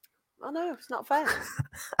cards. I know, it's not fair.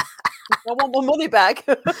 I want my money back.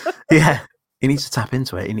 Yeah, he needs to tap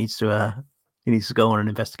into it. He needs to go on an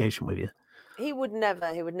investigation with you. He would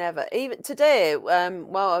never. Even today,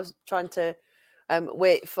 while I was trying to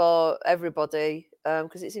wait for everybody,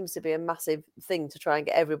 because it seems to be a massive thing to try and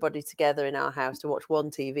get everybody together in our house to watch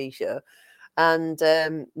one TV show. And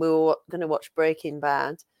we were going to watch Breaking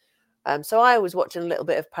Bad. So I was watching a little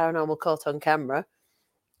bit of Paranormal Caught on Camera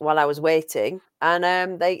while I was waiting.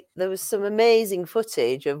 And there was some amazing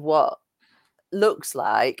footage of what looks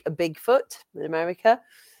like a Bigfoot in America.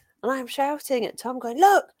 And I'm shouting at Tom going,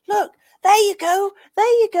 look, there you go.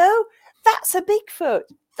 That's a Bigfoot.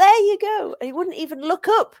 There you go. And he wouldn't even look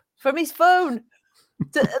up from his phone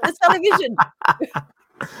to the television.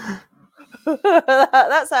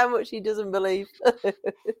 That's how much he doesn't believe.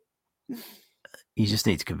 You just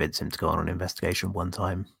need to convince him to go on an investigation one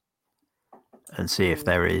time and see if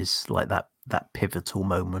there is like that pivotal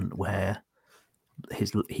moment where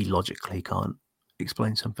he logically can't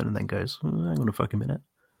explain something and then goes, hang on a fucking minute.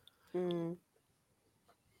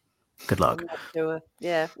 Good luck. I'm not sure.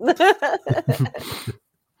 Yeah.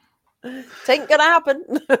 Tain't gonna happen.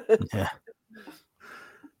 Yeah.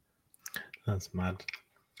 That's mad.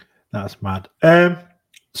 That's mad.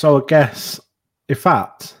 So I guess, in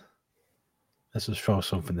fact, let's just throw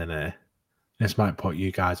something in here. This might put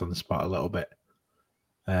you guys on the spot a little bit.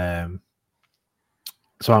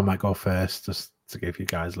 So I might go first, just to give you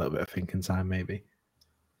guys a little bit of thinking time, maybe.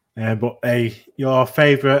 But your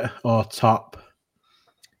favourite or top,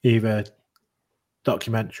 either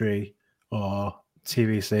documentary or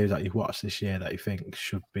TV series that you've watched this year that you think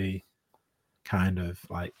should be kind of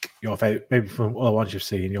like your favorite, maybe from all the ones you've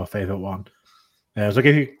seen, your favorite one. So I'll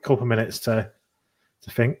give you a couple of minutes to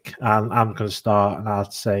think, and I'm going to start, and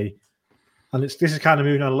I'll say, and this is kind of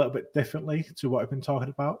moving on a little bit differently to what I've been talking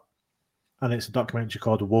about, and it's a documentary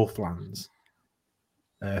called Wolflands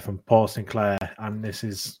from Paul Sinclair, and this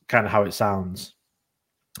is kind of how it sounds.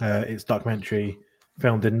 It's a documentary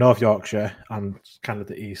filmed in North Yorkshire and kind of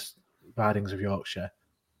the East Ridings of Yorkshire,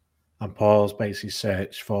 and Paul's basically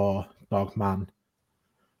searched for dogman,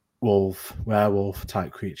 wolf, werewolf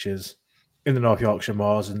type creatures in the North Yorkshire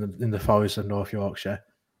moors, in the forests of North Yorkshire,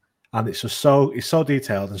 and it's so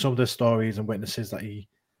detailed, and some of the stories and witnesses that he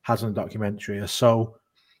has in the documentary are so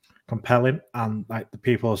compelling, and like the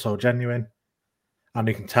people are so genuine, and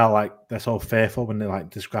you can tell like they're so fearful when they're like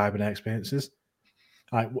describing their experiences.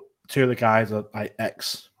 Like two of the guys are like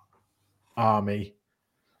ex-army,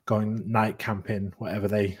 going night camping, whatever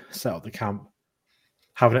they set up the camp,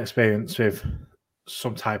 have an experience with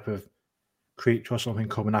some type of creature or something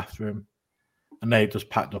coming after him, and they just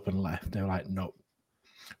packed up and left. They were like, "No,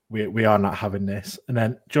 we are not having this." And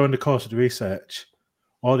then during the course of the research,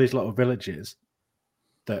 all these little villages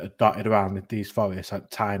that are dotted around these forests, like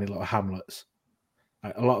tiny little hamlets,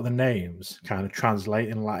 like a lot of the names kind of translate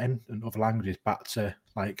in Latin and other languages back to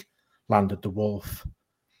like Land of the Wolf,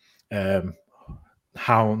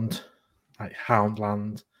 Hound, like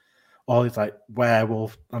Houndland, all these like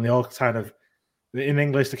werewolf, and they all kind of, in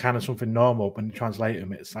English they're kind of something normal, but when you translate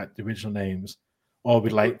them, it's like the original names all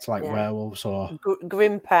relate to like werewolves or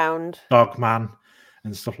Grimpound, Dogman,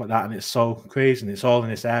 and stuff like that. And it's so crazy, and it's all in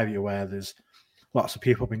this area where there's lots of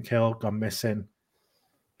people been killed, gone missing,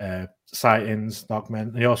 sightings, dogmen.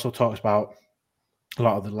 And he also talks about a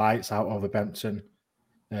lot of the lights out over Benton,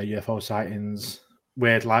 UFO sightings,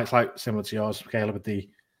 weird lights, like similar to yours, Michaela, with the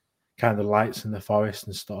kind of lights in the forest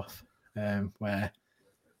and stuff, where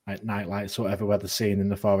like night lights or whatever, where they're seen in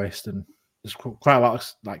the forest. And there's quite a lot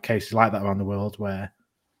of like cases like that around the world where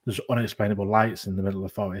there's unexplainable lights in the middle of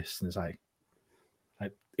the forest, and it's like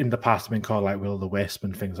in the past have been called like Will o' the Wisp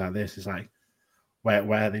and things like this. It's like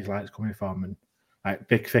where are these lights coming from? And like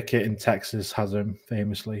Big Thicket in Texas has them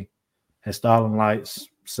famously. Starling Lights,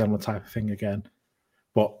 similar type of thing again.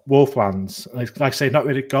 But Wolflands, like I say, not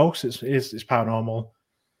really ghosts. It's paranormal.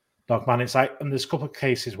 Dogman. It's like, and there's a couple of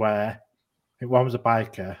cases where I think one was a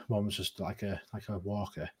biker, one was just like a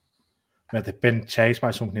walker, where they've been chased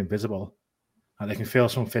by something invisible, and they can feel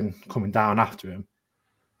something coming down after him,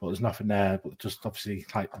 but there's nothing there. But just obviously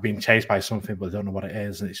like being chased by something, but they don't know what it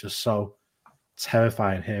is, and it's just so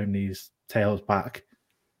terrifying hearing these tales back.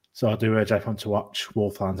 So I do urge everyone to watch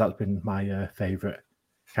Wolflands. That's been my favourite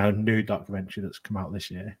kind of new documentary that's come out this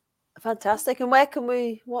year. Fantastic. And where can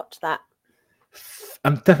we watch that?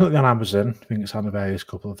 I'm definitely on Amazon. I think it's on a various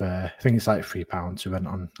couple of. I think it's like £3 to rent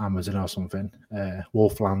on Amazon or something.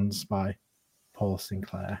 Wolflands by Paul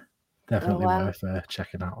Sinclair. Definitely worth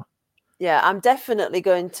checking out. Yeah, I'm definitely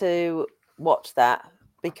going to watch that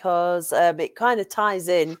because it kind of ties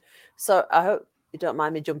in. So I hope you don't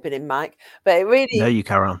mind me jumping in, Mike, but it really you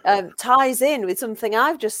carry on. Ties in with something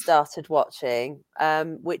I've just started watching,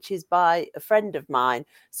 which is by a friend of mine.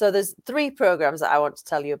 So there's 3 programs that I want to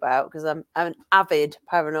tell you about because I'm an avid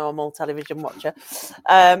paranormal television watcher.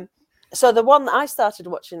 So the one that I started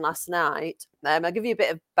watching last night, I'll give you a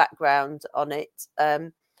bit of background on it.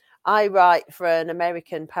 I write for an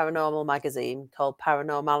American paranormal magazine called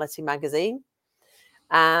Paranormality Magazine.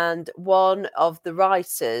 And one of the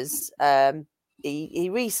writers, he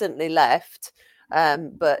recently left,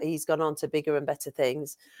 but he's gone on to bigger and better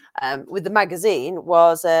things. With the magazine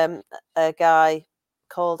was a guy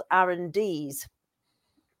called Aaron Dees.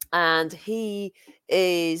 And he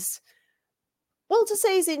is, well, to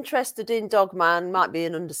say he's interested in Dogman might be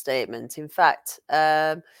an understatement. In fact,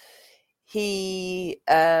 he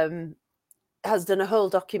has done a whole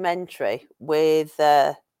documentary with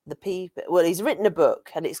the people. Well, he's written a book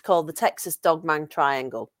and it's called The Texas Dogman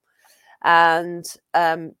Triangle. And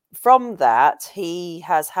from that, he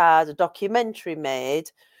has had a documentary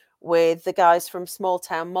made with the guys from Small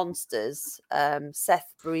Town Monsters.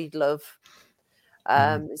 Seth Breedlove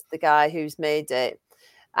is the guy who's made it.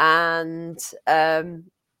 And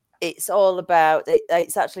it's all about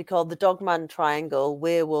it's actually called the Dogman Triangle: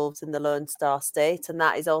 Werewolves in the Lone Star State, and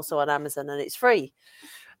that is also on Amazon, and it's free,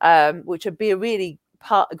 which would be a really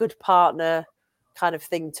good partner kind of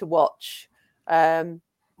thing to watch, as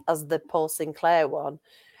the Paul Sinclair one.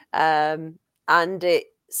 And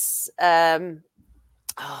it's oh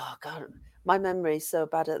god, my memory is so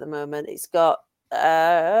bad at the moment. It's got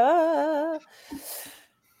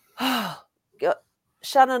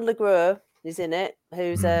Shannon LeGros is in it,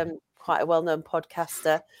 who's quite a well-known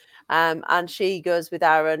podcaster, and she goes with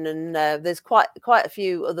Aaron, and there's quite a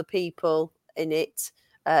few other people in it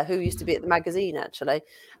who used to be at the magazine actually,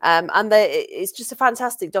 and it's just a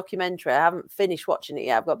fantastic documentary. I haven't finished watching it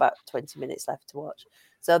yet. I've got about 20 minutes left to watch,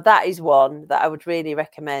 so that is one that I would really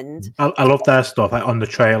recommend. I love their stuff, like on the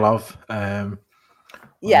trail of the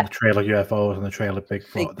trail of UFOs and the trail of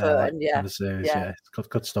Bigfoot there, and the series. It's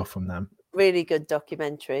good stuff from them. Really good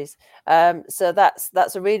documentaries. So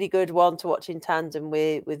that's a really good one to watch in tandem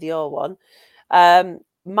with your one.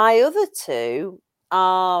 My other two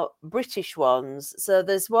are British ones. So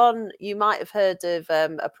there's one you might have heard of,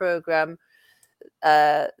 a program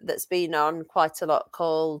that's been on quite a lot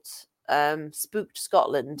called Spooked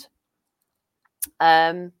Scotland.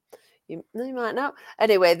 You might know.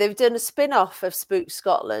 Anyway, they've done a spin-off of Spooked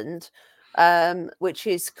Scotland, which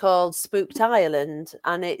is called Spooked Ireland,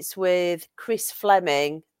 and it's with Chris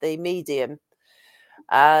Fleming, the medium,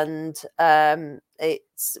 and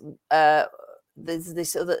it's there's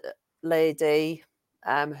this other lady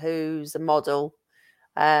who's a model.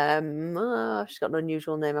 She's got an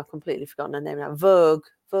unusual name. I've completely forgotten her name now. Vogue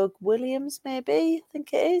Williams, maybe, I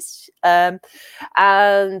think it is. And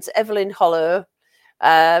Evelyn Hollow.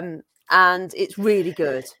 And it's really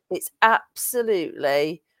good. It's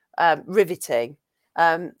absolutely riveting,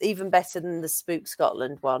 even better than the Spook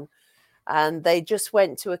Scotland one. And they just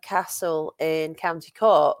went to a castle in County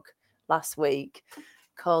Cork last week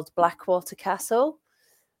called Blackwater Castle,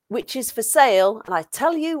 which is for sale. And I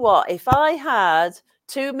tell you what, if I had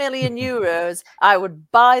 2 million euros, I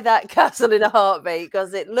would buy that castle in a heartbeat,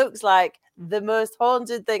 because it looks like the most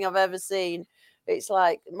haunted thing I've ever seen. It's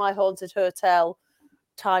like my haunted hotel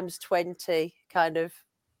times 20, kind of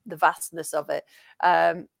the vastness of it.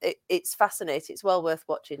 It's fascinating. It's well worth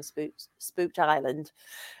watching. Spooked Island.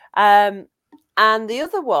 And the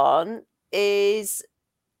other one is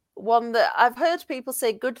one that I've heard people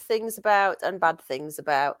say good things about and bad things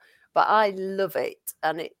about, but I love it,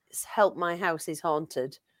 and it's Help My House is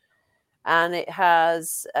Haunted. And it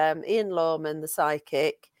has Ian Lawman, the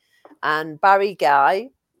psychic, and Barry Guy,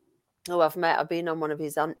 who I've met. I've been on one of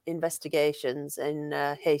his investigations in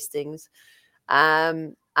Hastings.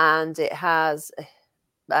 And it has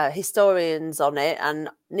historians on it, and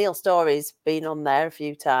Neil Story's been on there a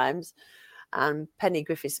few times, and Penny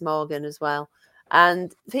Griffiths-Morgan as well.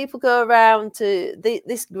 And people go around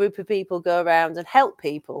this group of people go around and help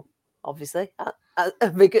people, obviously.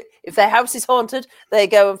 If their house is haunted, they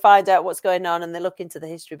go and find out what's going on, and they look into the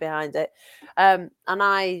history behind it. And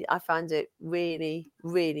I find it really,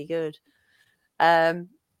 really good.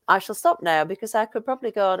 I shall stop now, because I could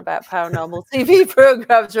probably go on about paranormal TV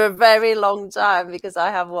programs for a very long time, because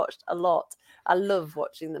I have watched a lot. I love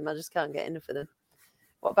watching them. I just can't get enough of them.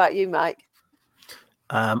 What about you, Mike?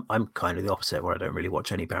 I'm kind of the opposite, where I don't really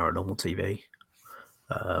watch any paranormal TV,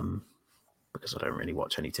 because I don't really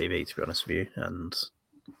watch any TV, to be honest with you. And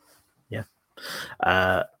yeah,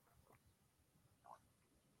 but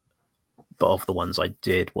of the ones I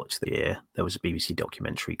did watch the year, there was a BBC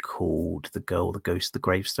documentary called "The Girl, the Ghost, the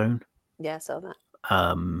Gravestone." Yeah, I saw that.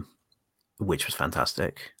 Which was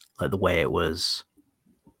fantastic. Like the way it was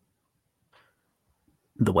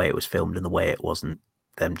filmed, and the way it wasn't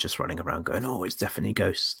them just running around going, "Oh, it's definitely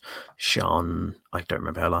ghosts." Sean, I don't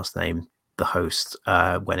remember her last name, the host,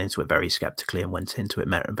 went into it very skeptically and went into it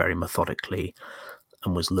very methodically,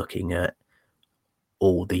 and was looking at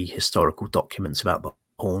all the historical documents about the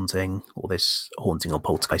haunting, or this haunting or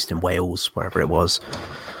poltergeist in Wales, wherever it was.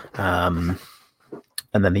 And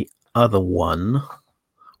then the other one,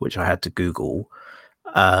 which I had to Google,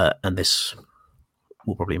 and this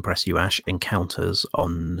will probably impress you, Ash, Encounters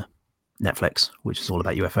on Netflix, which is all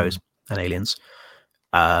about UFOs and aliens.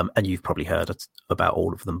 And you've probably heard about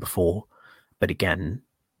all of them before, but again,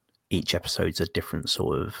 each episode's a different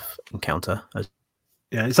sort of encounter.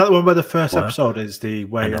 Yeah, is that the one where the first episode is the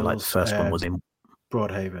Wales? And then, like, the first one was in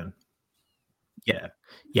Broadhaven. Yeah.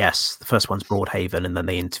 Yes, the first one's Broadhaven, and then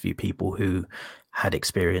they interview people who had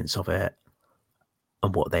experience of it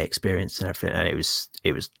and what they experienced and everything. And it was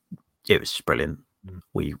brilliant.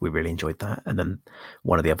 We really enjoyed that. And then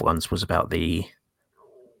one of the other ones was about the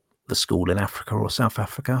school in Africa or South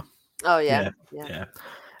Africa. Oh yeah.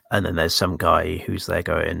 And then there's some guy who's there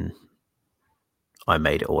going, I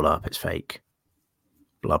made it all up, it's fake,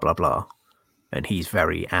 blah, blah, blah. And he's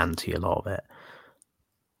very anti a lot of it.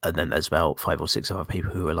 And then there's about 5 or 6 other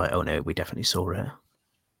people who are like, oh no, we definitely saw it.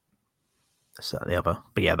 This, that, and the other.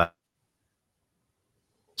 But yeah, that's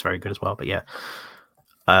very good as well. But yeah,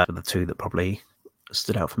 the two that probably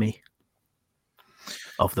stood out for me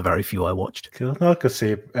of the very few I watched. Cool. No, I could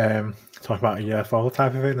see talking about a UFO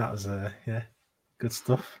type of thing. That was yeah, good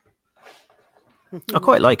stuff. I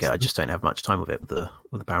quite like it. I just don't have much time with it with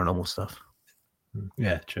the paranormal stuff.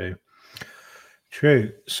 Yeah, true.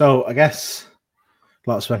 So I guess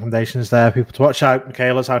lots of recommendations there. People to watch out.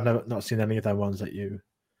 Michaela's, I've not seen any of them ones that you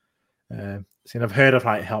seen. I've heard of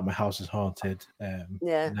like Help My House is Haunted.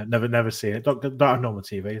 Yeah. Never seen it. Don't have normal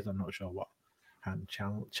TV. I'm not sure what kind of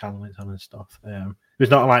channel it's on and stuff.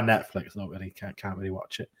 It's not like Netflix. Not really. Can't really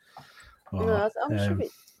watch it. Or, No, I'm sure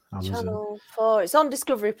it's Amazon. Channel 4. It's on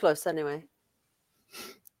Discovery Plus anyway.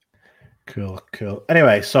 Cool.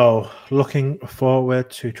 Anyway, so looking forward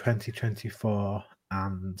to 2024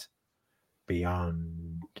 and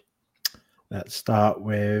beyond. Let's go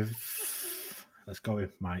with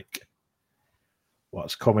Mike.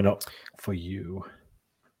 What's coming up for you?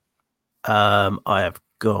 I've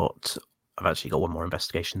actually got one more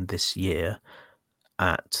investigation this year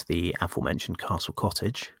at the aforementioned Castle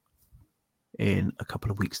Cottage in a couple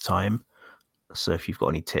of weeks' time. So if you've got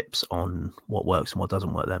any tips on what works and what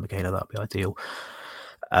doesn't work there, Michaela, that'd be ideal.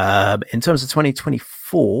 In terms of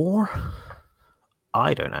 2024,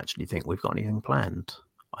 I don't actually think we've got anything planned.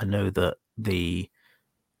 I know that the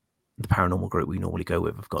paranormal group we normally go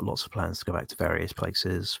with have got lots of plans to go back to various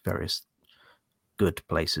places, various good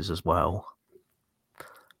places as well.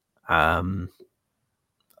 And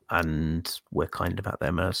we're kind of at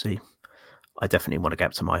their mercy. I definitely want to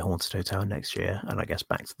get to my haunted hotel next year, and I guess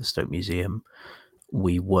back to the Stoke Museum.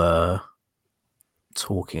 We were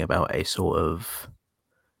talking about a sort of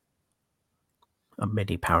a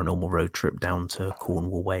mini paranormal road trip down to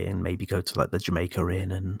Cornwall Way and maybe go to like the Jamaica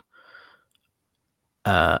Inn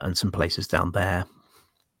and some places down there.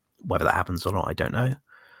 Whether that happens or not, I don't know.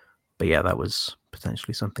 But yeah, that was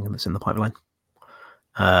potentially something that's in the pipeline.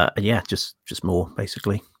 And yeah, just more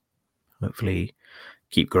basically. Hopefully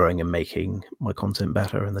keep growing and making my content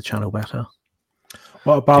better and the channel better.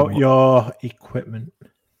 What about your equipment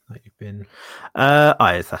that you've been?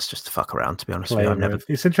 That's just to fuck around, to be honest with you.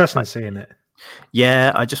 It's interesting seeing it.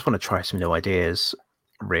 Yeah, I just want to try some new ideas.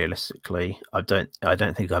 Realistically, I don't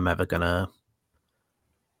think I'm ever gonna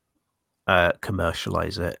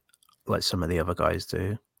commercialize it like some of the other guys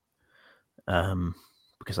do,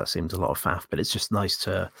 because that seems a lot of faff. But it's just nice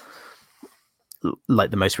to,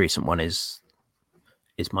 like, the most recent one is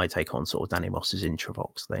my take on sort of Danny Moss's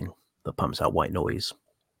Introvox thing that pumps out white noise,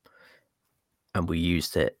 and we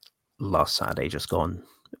used it last Saturday just gone.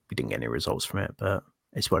 We didn't get any results from it, but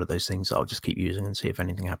it's one of those things that I'll just keep using and see if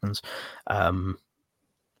anything happens. And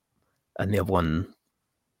the other one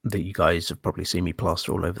that you guys have probably seen me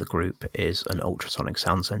plaster all over the group is an ultrasonic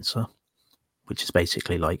sound sensor, which is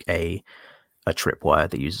basically like a tripwire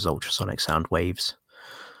that uses ultrasonic sound waves,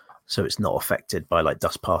 so it's not affected by like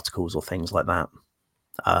dust particles or things like that.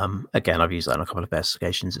 Again, I've used that in a couple of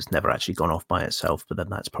investigations. It's never actually gone off by itself, but then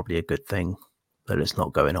that's probably a good thing that it's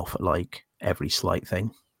not going off at like every slight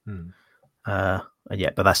thing. And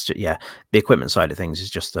yeah, but that's just, yeah, the equipment side of things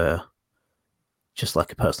is just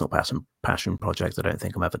like a personal passion project. I don't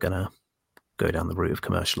think I'm ever gonna go down the route of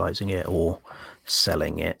commercializing it or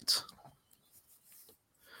selling it.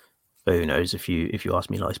 But who knows? If you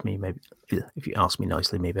ask me nicely,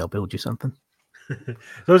 maybe I'll build you something.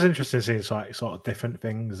 It was interesting seeing like sort of different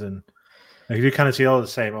things, and like, you kind of see all the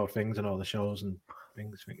same old things and all the shows and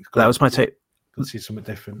things. That was my take. Could see something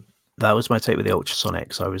different. That was my take with the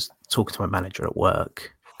ultrasonics. I was talking to my manager at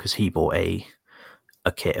work because he bought a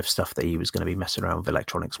kit of stuff that he was going to be messing around with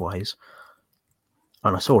electronics wise,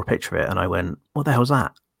 and I saw a picture of it and I went, "What the hell's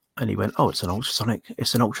that?" And he went, "Oh, it's an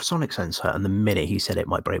ultrasonic sensor." And the minute he said it,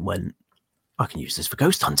 my brain went, "I can use this for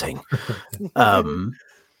ghost hunting."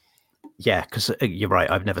 Yeah, because you're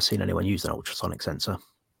right. I've never seen anyone use an ultrasonic sensor.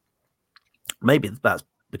 Maybe that's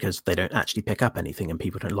because they don't actually pick up anything and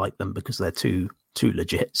people don't like them because they're too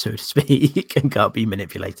legit, so to speak, and can't be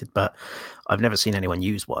manipulated. But I've never seen anyone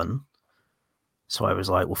use one. So I was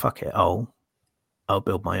like, well, fuck it. I'll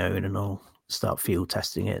build my own and I'll start field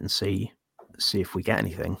testing it and see if we get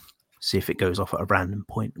anything. See if it goes off at a random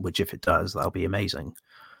point, which if it does, that'll be amazing.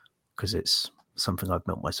 Because it's something I've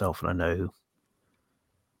built myself and I know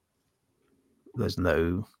there's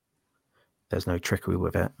no trickery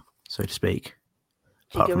with it, so to speak.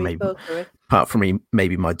 Apart from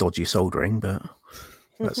maybe my dodgy soldering, but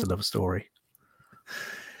That's another story.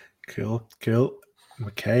 Cool.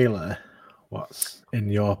 Michaela, what's in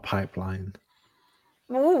your pipeline?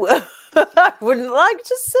 Ooh, I wouldn't like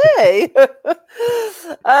to say.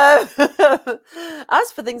 As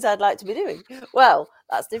for things I'd like to be doing, well,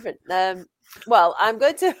 that's different. Well, I'm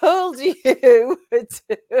going to hold you to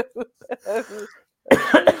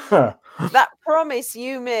that promise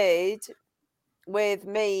you made with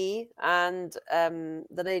me and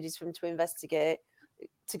the ladies from To Investigate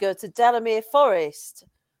to go to Delamere Forest.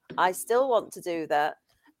 I still want to do that.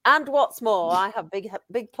 And what's more, I have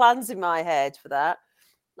big plans in my head for that.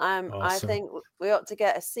 Awesome. I think we ought to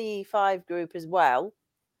get a C5 group as well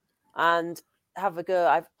and have a go.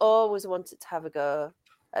 I've always wanted to have a go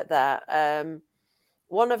at that.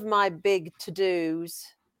 One of my big to-dos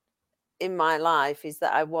in my life is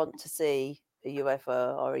that I want to see a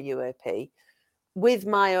UFO or a UAP with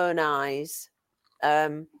my own eyes.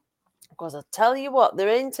 Because I tell you what, there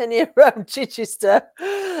ain't any around Chichester.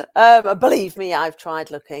 Believe me, I've tried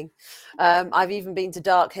looking. I've even been to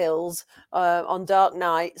Dark Hills on dark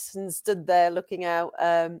nights and stood there looking out.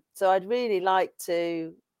 So I'd really like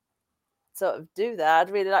to sort of do that.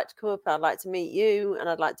 I'd really like to come up. I'd like to meet you, and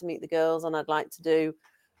I'd like to meet the girls, and I'd like to do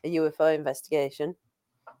a UFO investigation.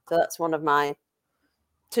 So that's one of my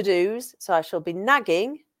to-dos. So I shall be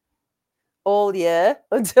nagging all year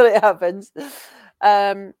until it happens.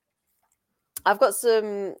 I've got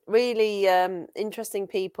some really interesting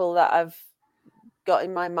people that I've got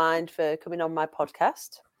in my mind for coming on my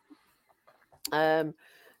podcast.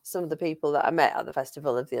 Some of the people that I met at the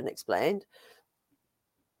Festival of the Unexplained.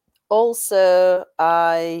 Also,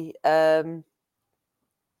 I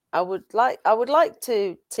would like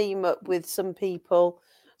to team up with some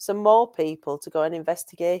more people to go on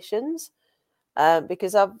investigations.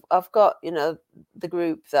 Because I've got, the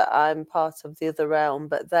group that I'm part of, the Other Realm,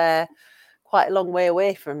 but they're quite a long way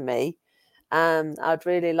away from me. I'd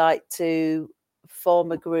really like to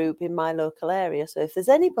form a group in my local area. So if there's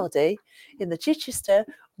anybody in the Chichester,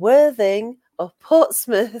 Worthing or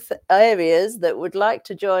Portsmouth areas that would like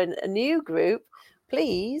to join a new group,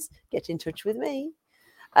 please get in touch with me.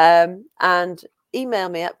 And email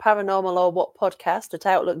me at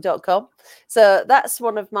paranormalorwhatpodcast@outlook.com. So that's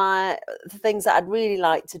one of the things that I'd really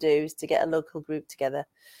like to do, is to get a local group together.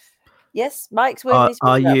 Yes, Mike's waving his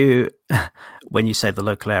Are finger up. you, when you say the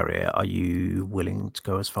local area, are you willing to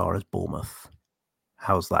go as far as Bournemouth?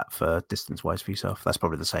 How's that for distance-wise for yourself? That's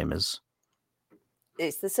probably the same as...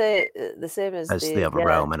 It's the same as the Other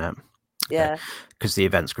Realm, innit? Yeah. Because the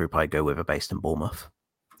events group I go with are based in Bournemouth.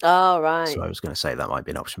 Oh, right. So I was going to say that might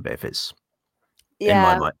be an option, but if it's...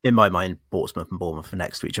 Yeah. In my mind, Portsmouth and Bournemouth are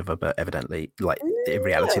next to each other, but evidently, in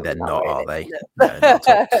reality, they're not, really. are they? No. No, not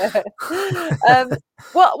at all.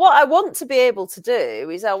 What I want to be able to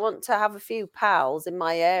do is I want to have a few pals in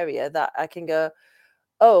my area that I can go,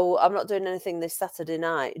 oh, I'm not doing anything this Saturday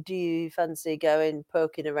night. Do you fancy going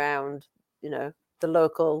poking around, the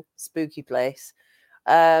local spooky place?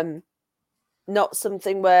 Not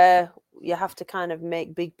something where you have to kind of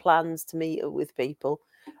make big plans to meet up with people.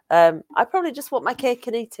 I probably just want my cake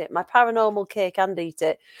and eat it, my paranormal cake and eat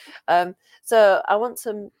it. So I want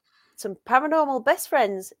some paranormal best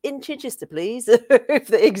friends in Chichester, please, if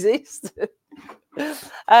they exist. So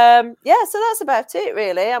that's about it,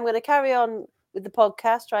 really. I'm going to carry on with the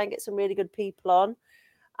podcast, try and get some really good people on,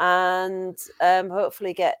 and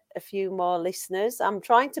hopefully get a few more listeners. I'm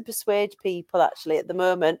trying to persuade people, actually, at the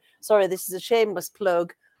moment. Sorry, this is a shameless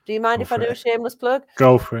plug. Do you mind if I do a shameless plug?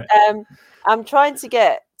 Go for it. I'm trying to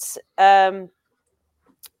get... hang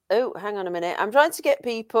on a minute. I'm trying to get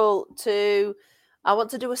people to... I want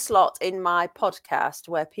to do a slot in my podcast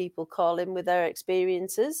where people call in with their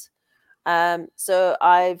experiences. So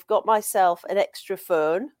I've got myself an extra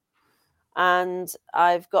phone, and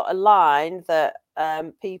I've got a line that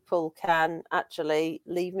people can actually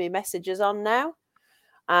leave me messages on now.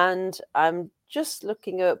 And I'm just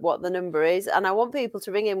looking at what the number is, and I want people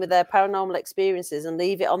to ring in with their paranormal experiences and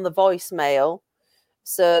leave it on the voicemail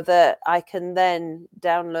so that I can then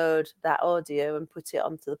download that audio and put it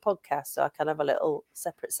onto the podcast, so I can have a little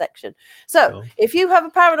separate section. So if you have a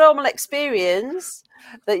paranormal experience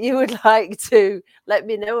that you would like to let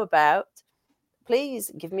me know about,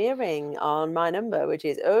 please give me a ring on my number, which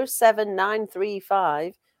is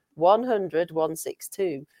 07935 100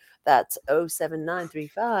 162. That's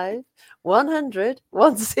 07935 100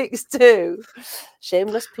 162.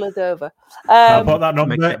 Shameless plug over. I'll put that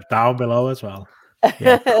number down below as well.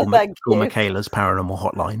 Yeah, call Michaela's paranormal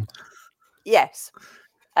hotline. Yes.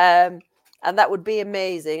 And that would be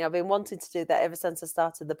amazing. I've been wanting to do that ever since I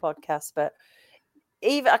started the podcast, but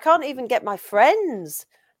I can't even get my friends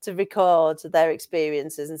to record their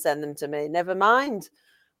experiences and send them to me. Never mind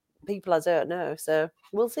people I don't know. So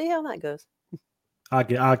we'll see how that goes. I'll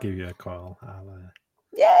give you a call.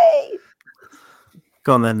 Yay!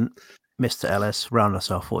 Go on then, Mr. Ellis, round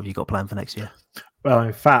us off. What have you got planned for next year? Well,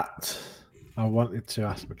 in fact, I wanted to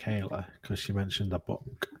ask Michaela because she mentioned a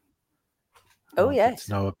book. Oh, I yes.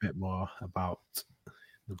 to know a bit more about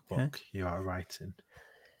the book you are writing.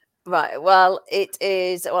 Right. Well, it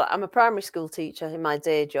is. Well, I'm a primary school teacher in my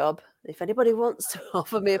day job. If anybody wants to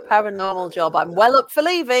offer me a paranormal job, I'm well up for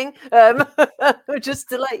leaving. Just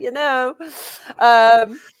to let you know,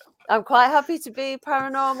 I'm quite happy to be a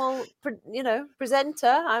paranormal,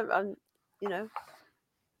 presenter.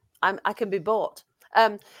 I can be bought.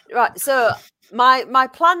 Right. So my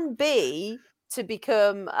plan B to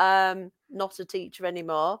become not a teacher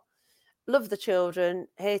anymore. Love the children,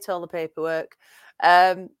 hate all the paperwork.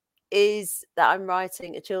 Is that I'm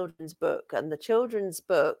writing a children's book, and the children's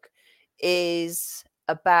book is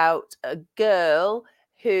about a girl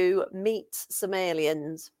who meets some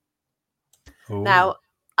aliens. Ooh. Now,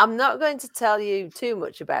 I'm not going to tell you too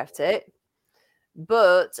much about it,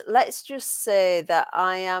 but let's just say that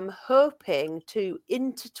I am hoping to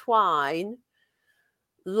intertwine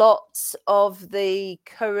lots of the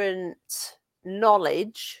current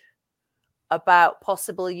knowledge about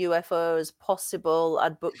possible UFOs, possible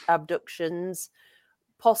abductions,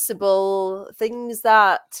 possible things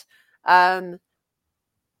that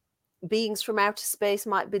beings from outer space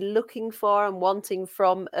might be looking for and wanting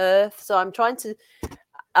from Earth. So I'm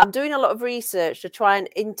doing a lot of research to try and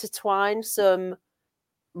intertwine some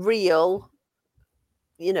real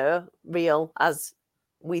as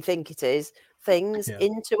we think it is, things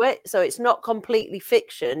into it. So it's not completely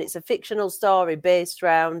fiction. It's a fictional story based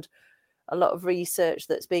around a lot of research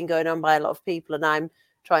that's been going on by a lot of people, and I'm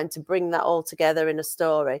trying to bring that all together in a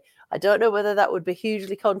story. I don't know whether that would be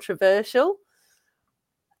hugely controversial,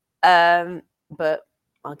 but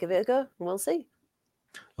I'll give it a go and we'll see.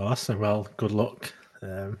 Awesome. Well, good luck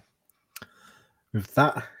with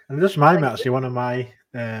that. And just remind me, actually, one of my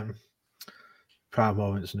proud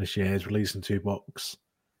moments in this year is releasing 2 books.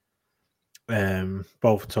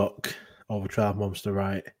 Both took over 12 months to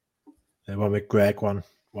write. One with Greg, one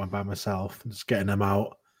by myself. Just getting them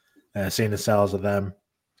out, seeing the sales of them.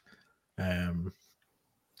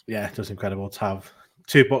 Just incredible to have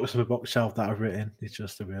 2 books of a bookshelf that I've written. It's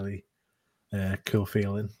just a really cool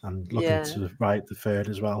feeling. I'm looking to write the 3rd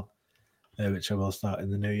as well, which I will start in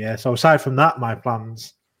the new year. So aside from that, my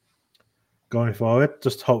plans going forward,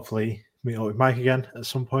 just hopefully meet up with Mike again at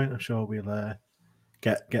some point. I'm sure we'll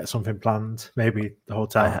get something planned. Maybe the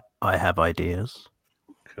hotel. I have ideas.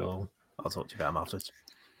 Cool. I'll talk to you about them afterwards.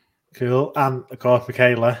 Cool. And of course,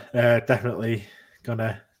 Michaela, definitely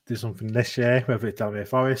gonna do something this year, whether it's down near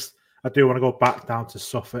Forest. I do want to go back down to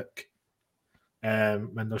Suffolk,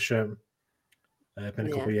 Mendlesham. Been a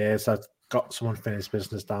couple of years. I've got some unfinished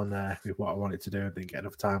business down there with what I wanted to do. I didn't get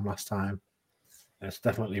enough time last time. So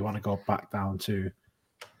definitely want to go back down to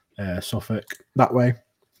Suffolk that way,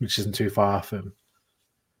 which isn't too far from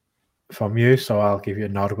you. So I'll give you a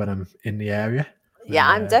nod when I'm in the area. Yeah,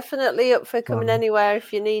 I'm definitely up for coming anywhere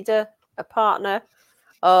if you need a partner.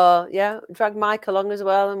 Or drag Mike along as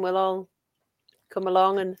well, and we'll all come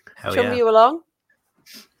along and chum you along.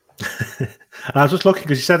 I was just looking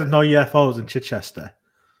because you said no UFOs in Chichester,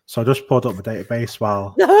 so I just pulled up my database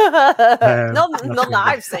while none that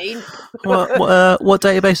I've seen. What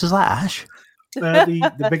database is that, Ash?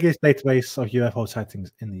 The biggest database of UFO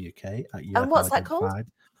sightings in the UK at UFO and what's that called?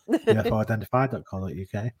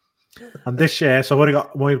 UFOidentified.co.uk. And this year, so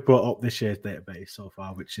we've brought up this year's database so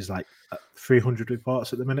far, which is like 300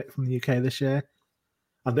 reports at the minute from the UK this year.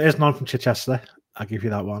 And there is none from Chichester. I'll give you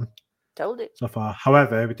that one. Told it. So far.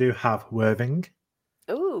 However, we do have Worthing.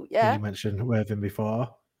 Oh, yeah. You mentioned Worthing before.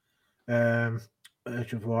 One.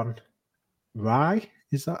 Rye,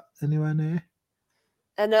 is that anywhere near?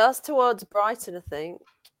 And that's towards Brighton, I think.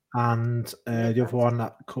 And the other one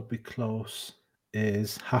that could be close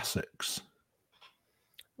is Hassocks.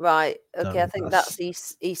 Right. Okay. I think that's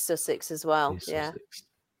East Sussex as well. Sussex.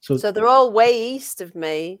 So they're all way east of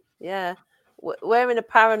me. Yeah. We're in a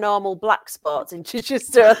paranormal black spot in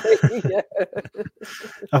Chichester, I think.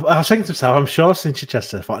 I was thinking to myself, I'm sure it's in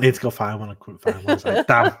Chichester. I thought I need to go find one. I couldn't find one. I was like,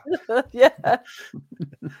 damn. Yeah.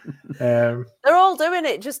 They're all doing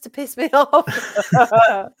it just to piss me off.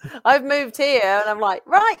 I've moved here and I'm like,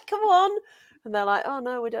 right, come on. And they're like, oh,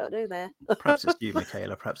 no, we don't do that. Perhaps it's you,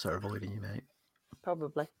 Michaela. Perhaps they're avoiding you, mate.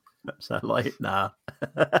 Probably. Perhaps they're like, nah.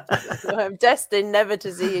 I'm destined never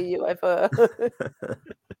to see a UFO.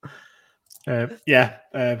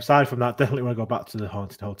 Aside from that, definitely want to go back to the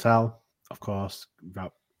haunted hotel. Of course,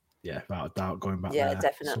 without yeah, without a doubt, going back Yeah, there at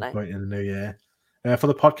definitely. some point in the new year. For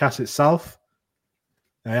the podcast itself,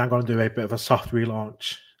 I'm going to do a bit of a soft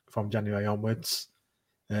relaunch from January onwards.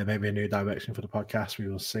 Maybe a new direction for the podcast. We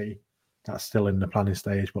will see. That's still in the planning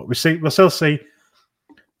stage, but we'll still see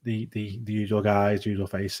the usual guys, usual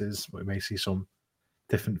faces. But we may see some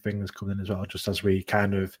different things coming in as well, just as we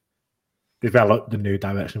kind of develop the new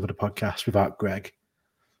direction for the podcast without Greg.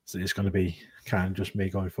 So it's going to be kind of just me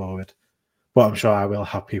going forward. But I'm sure I will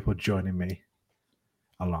have people joining me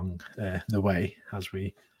along the way as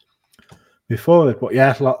we move forward. But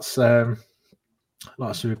yeah, lots to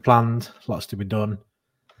be planned, lots to be done.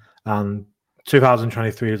 And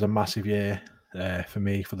 2023 is a massive year for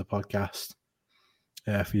me, for the podcast,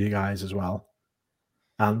 for you guys as well.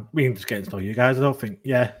 And we can just get to know you guys. I don't think,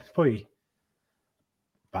 probably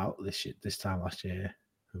about this time last year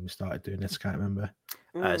when we started doing this. I can't remember.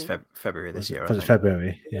 It's February this year. It's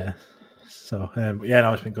February, yeah. So,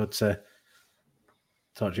 it's been good to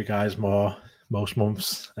talk to you guys more most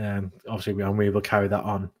months. Obviously, we will carry that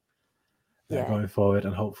on going forward,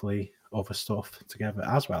 and hopefully other stuff together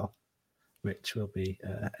as well, which will be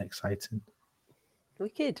exciting.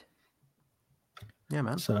 Wicked. Yeah,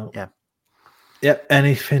 man. So, yeah.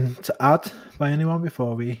 Anything to add by anyone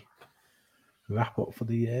before we wrap up for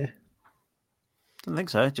the year? I don't think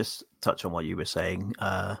so. Just touch on what you were saying.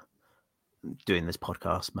 Doing this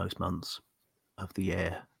podcast most months of the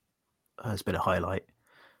year has been a highlight,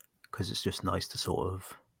 because it's just nice to sort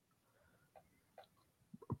of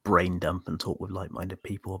brain dump and talk with like-minded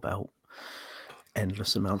people about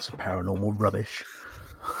endless amounts of paranormal rubbish.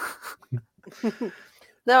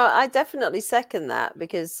 No, I definitely second that,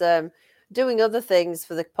 because doing other things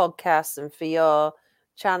for the podcast and for your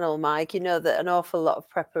channel, Mike, you know that an awful lot of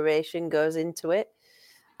preparation goes into it.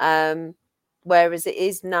 Whereas it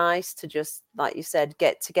is nice to just, like you said,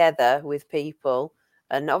 get together with people.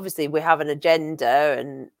 And obviously we have an agenda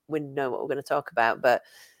and we know what we're going to talk about, but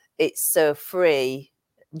it's so free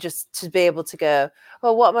just to be able to go,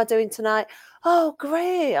 oh, what am I doing tonight? Oh,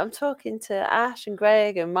 great. I'm talking to Ash and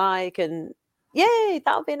Greg and Mike, and yay,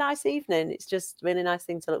 that'll be a nice evening. It's just a really nice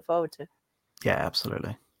thing to look forward to. Yeah,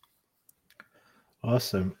 absolutely.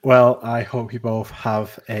 Awesome. Well, I hope you both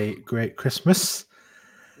have a great Christmas.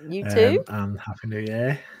 You too. And Happy New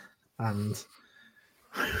Year. And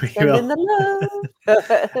Sending the love.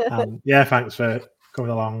 And thanks for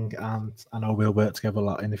coming along. And I know we'll work together a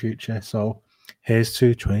lot in the future. So here's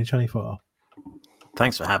to 2024.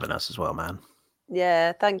 Thanks for having us as well, man.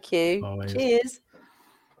 Yeah, thank you. Always. Cheers.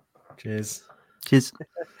 Cheers. Cheers.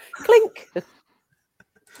 Clink.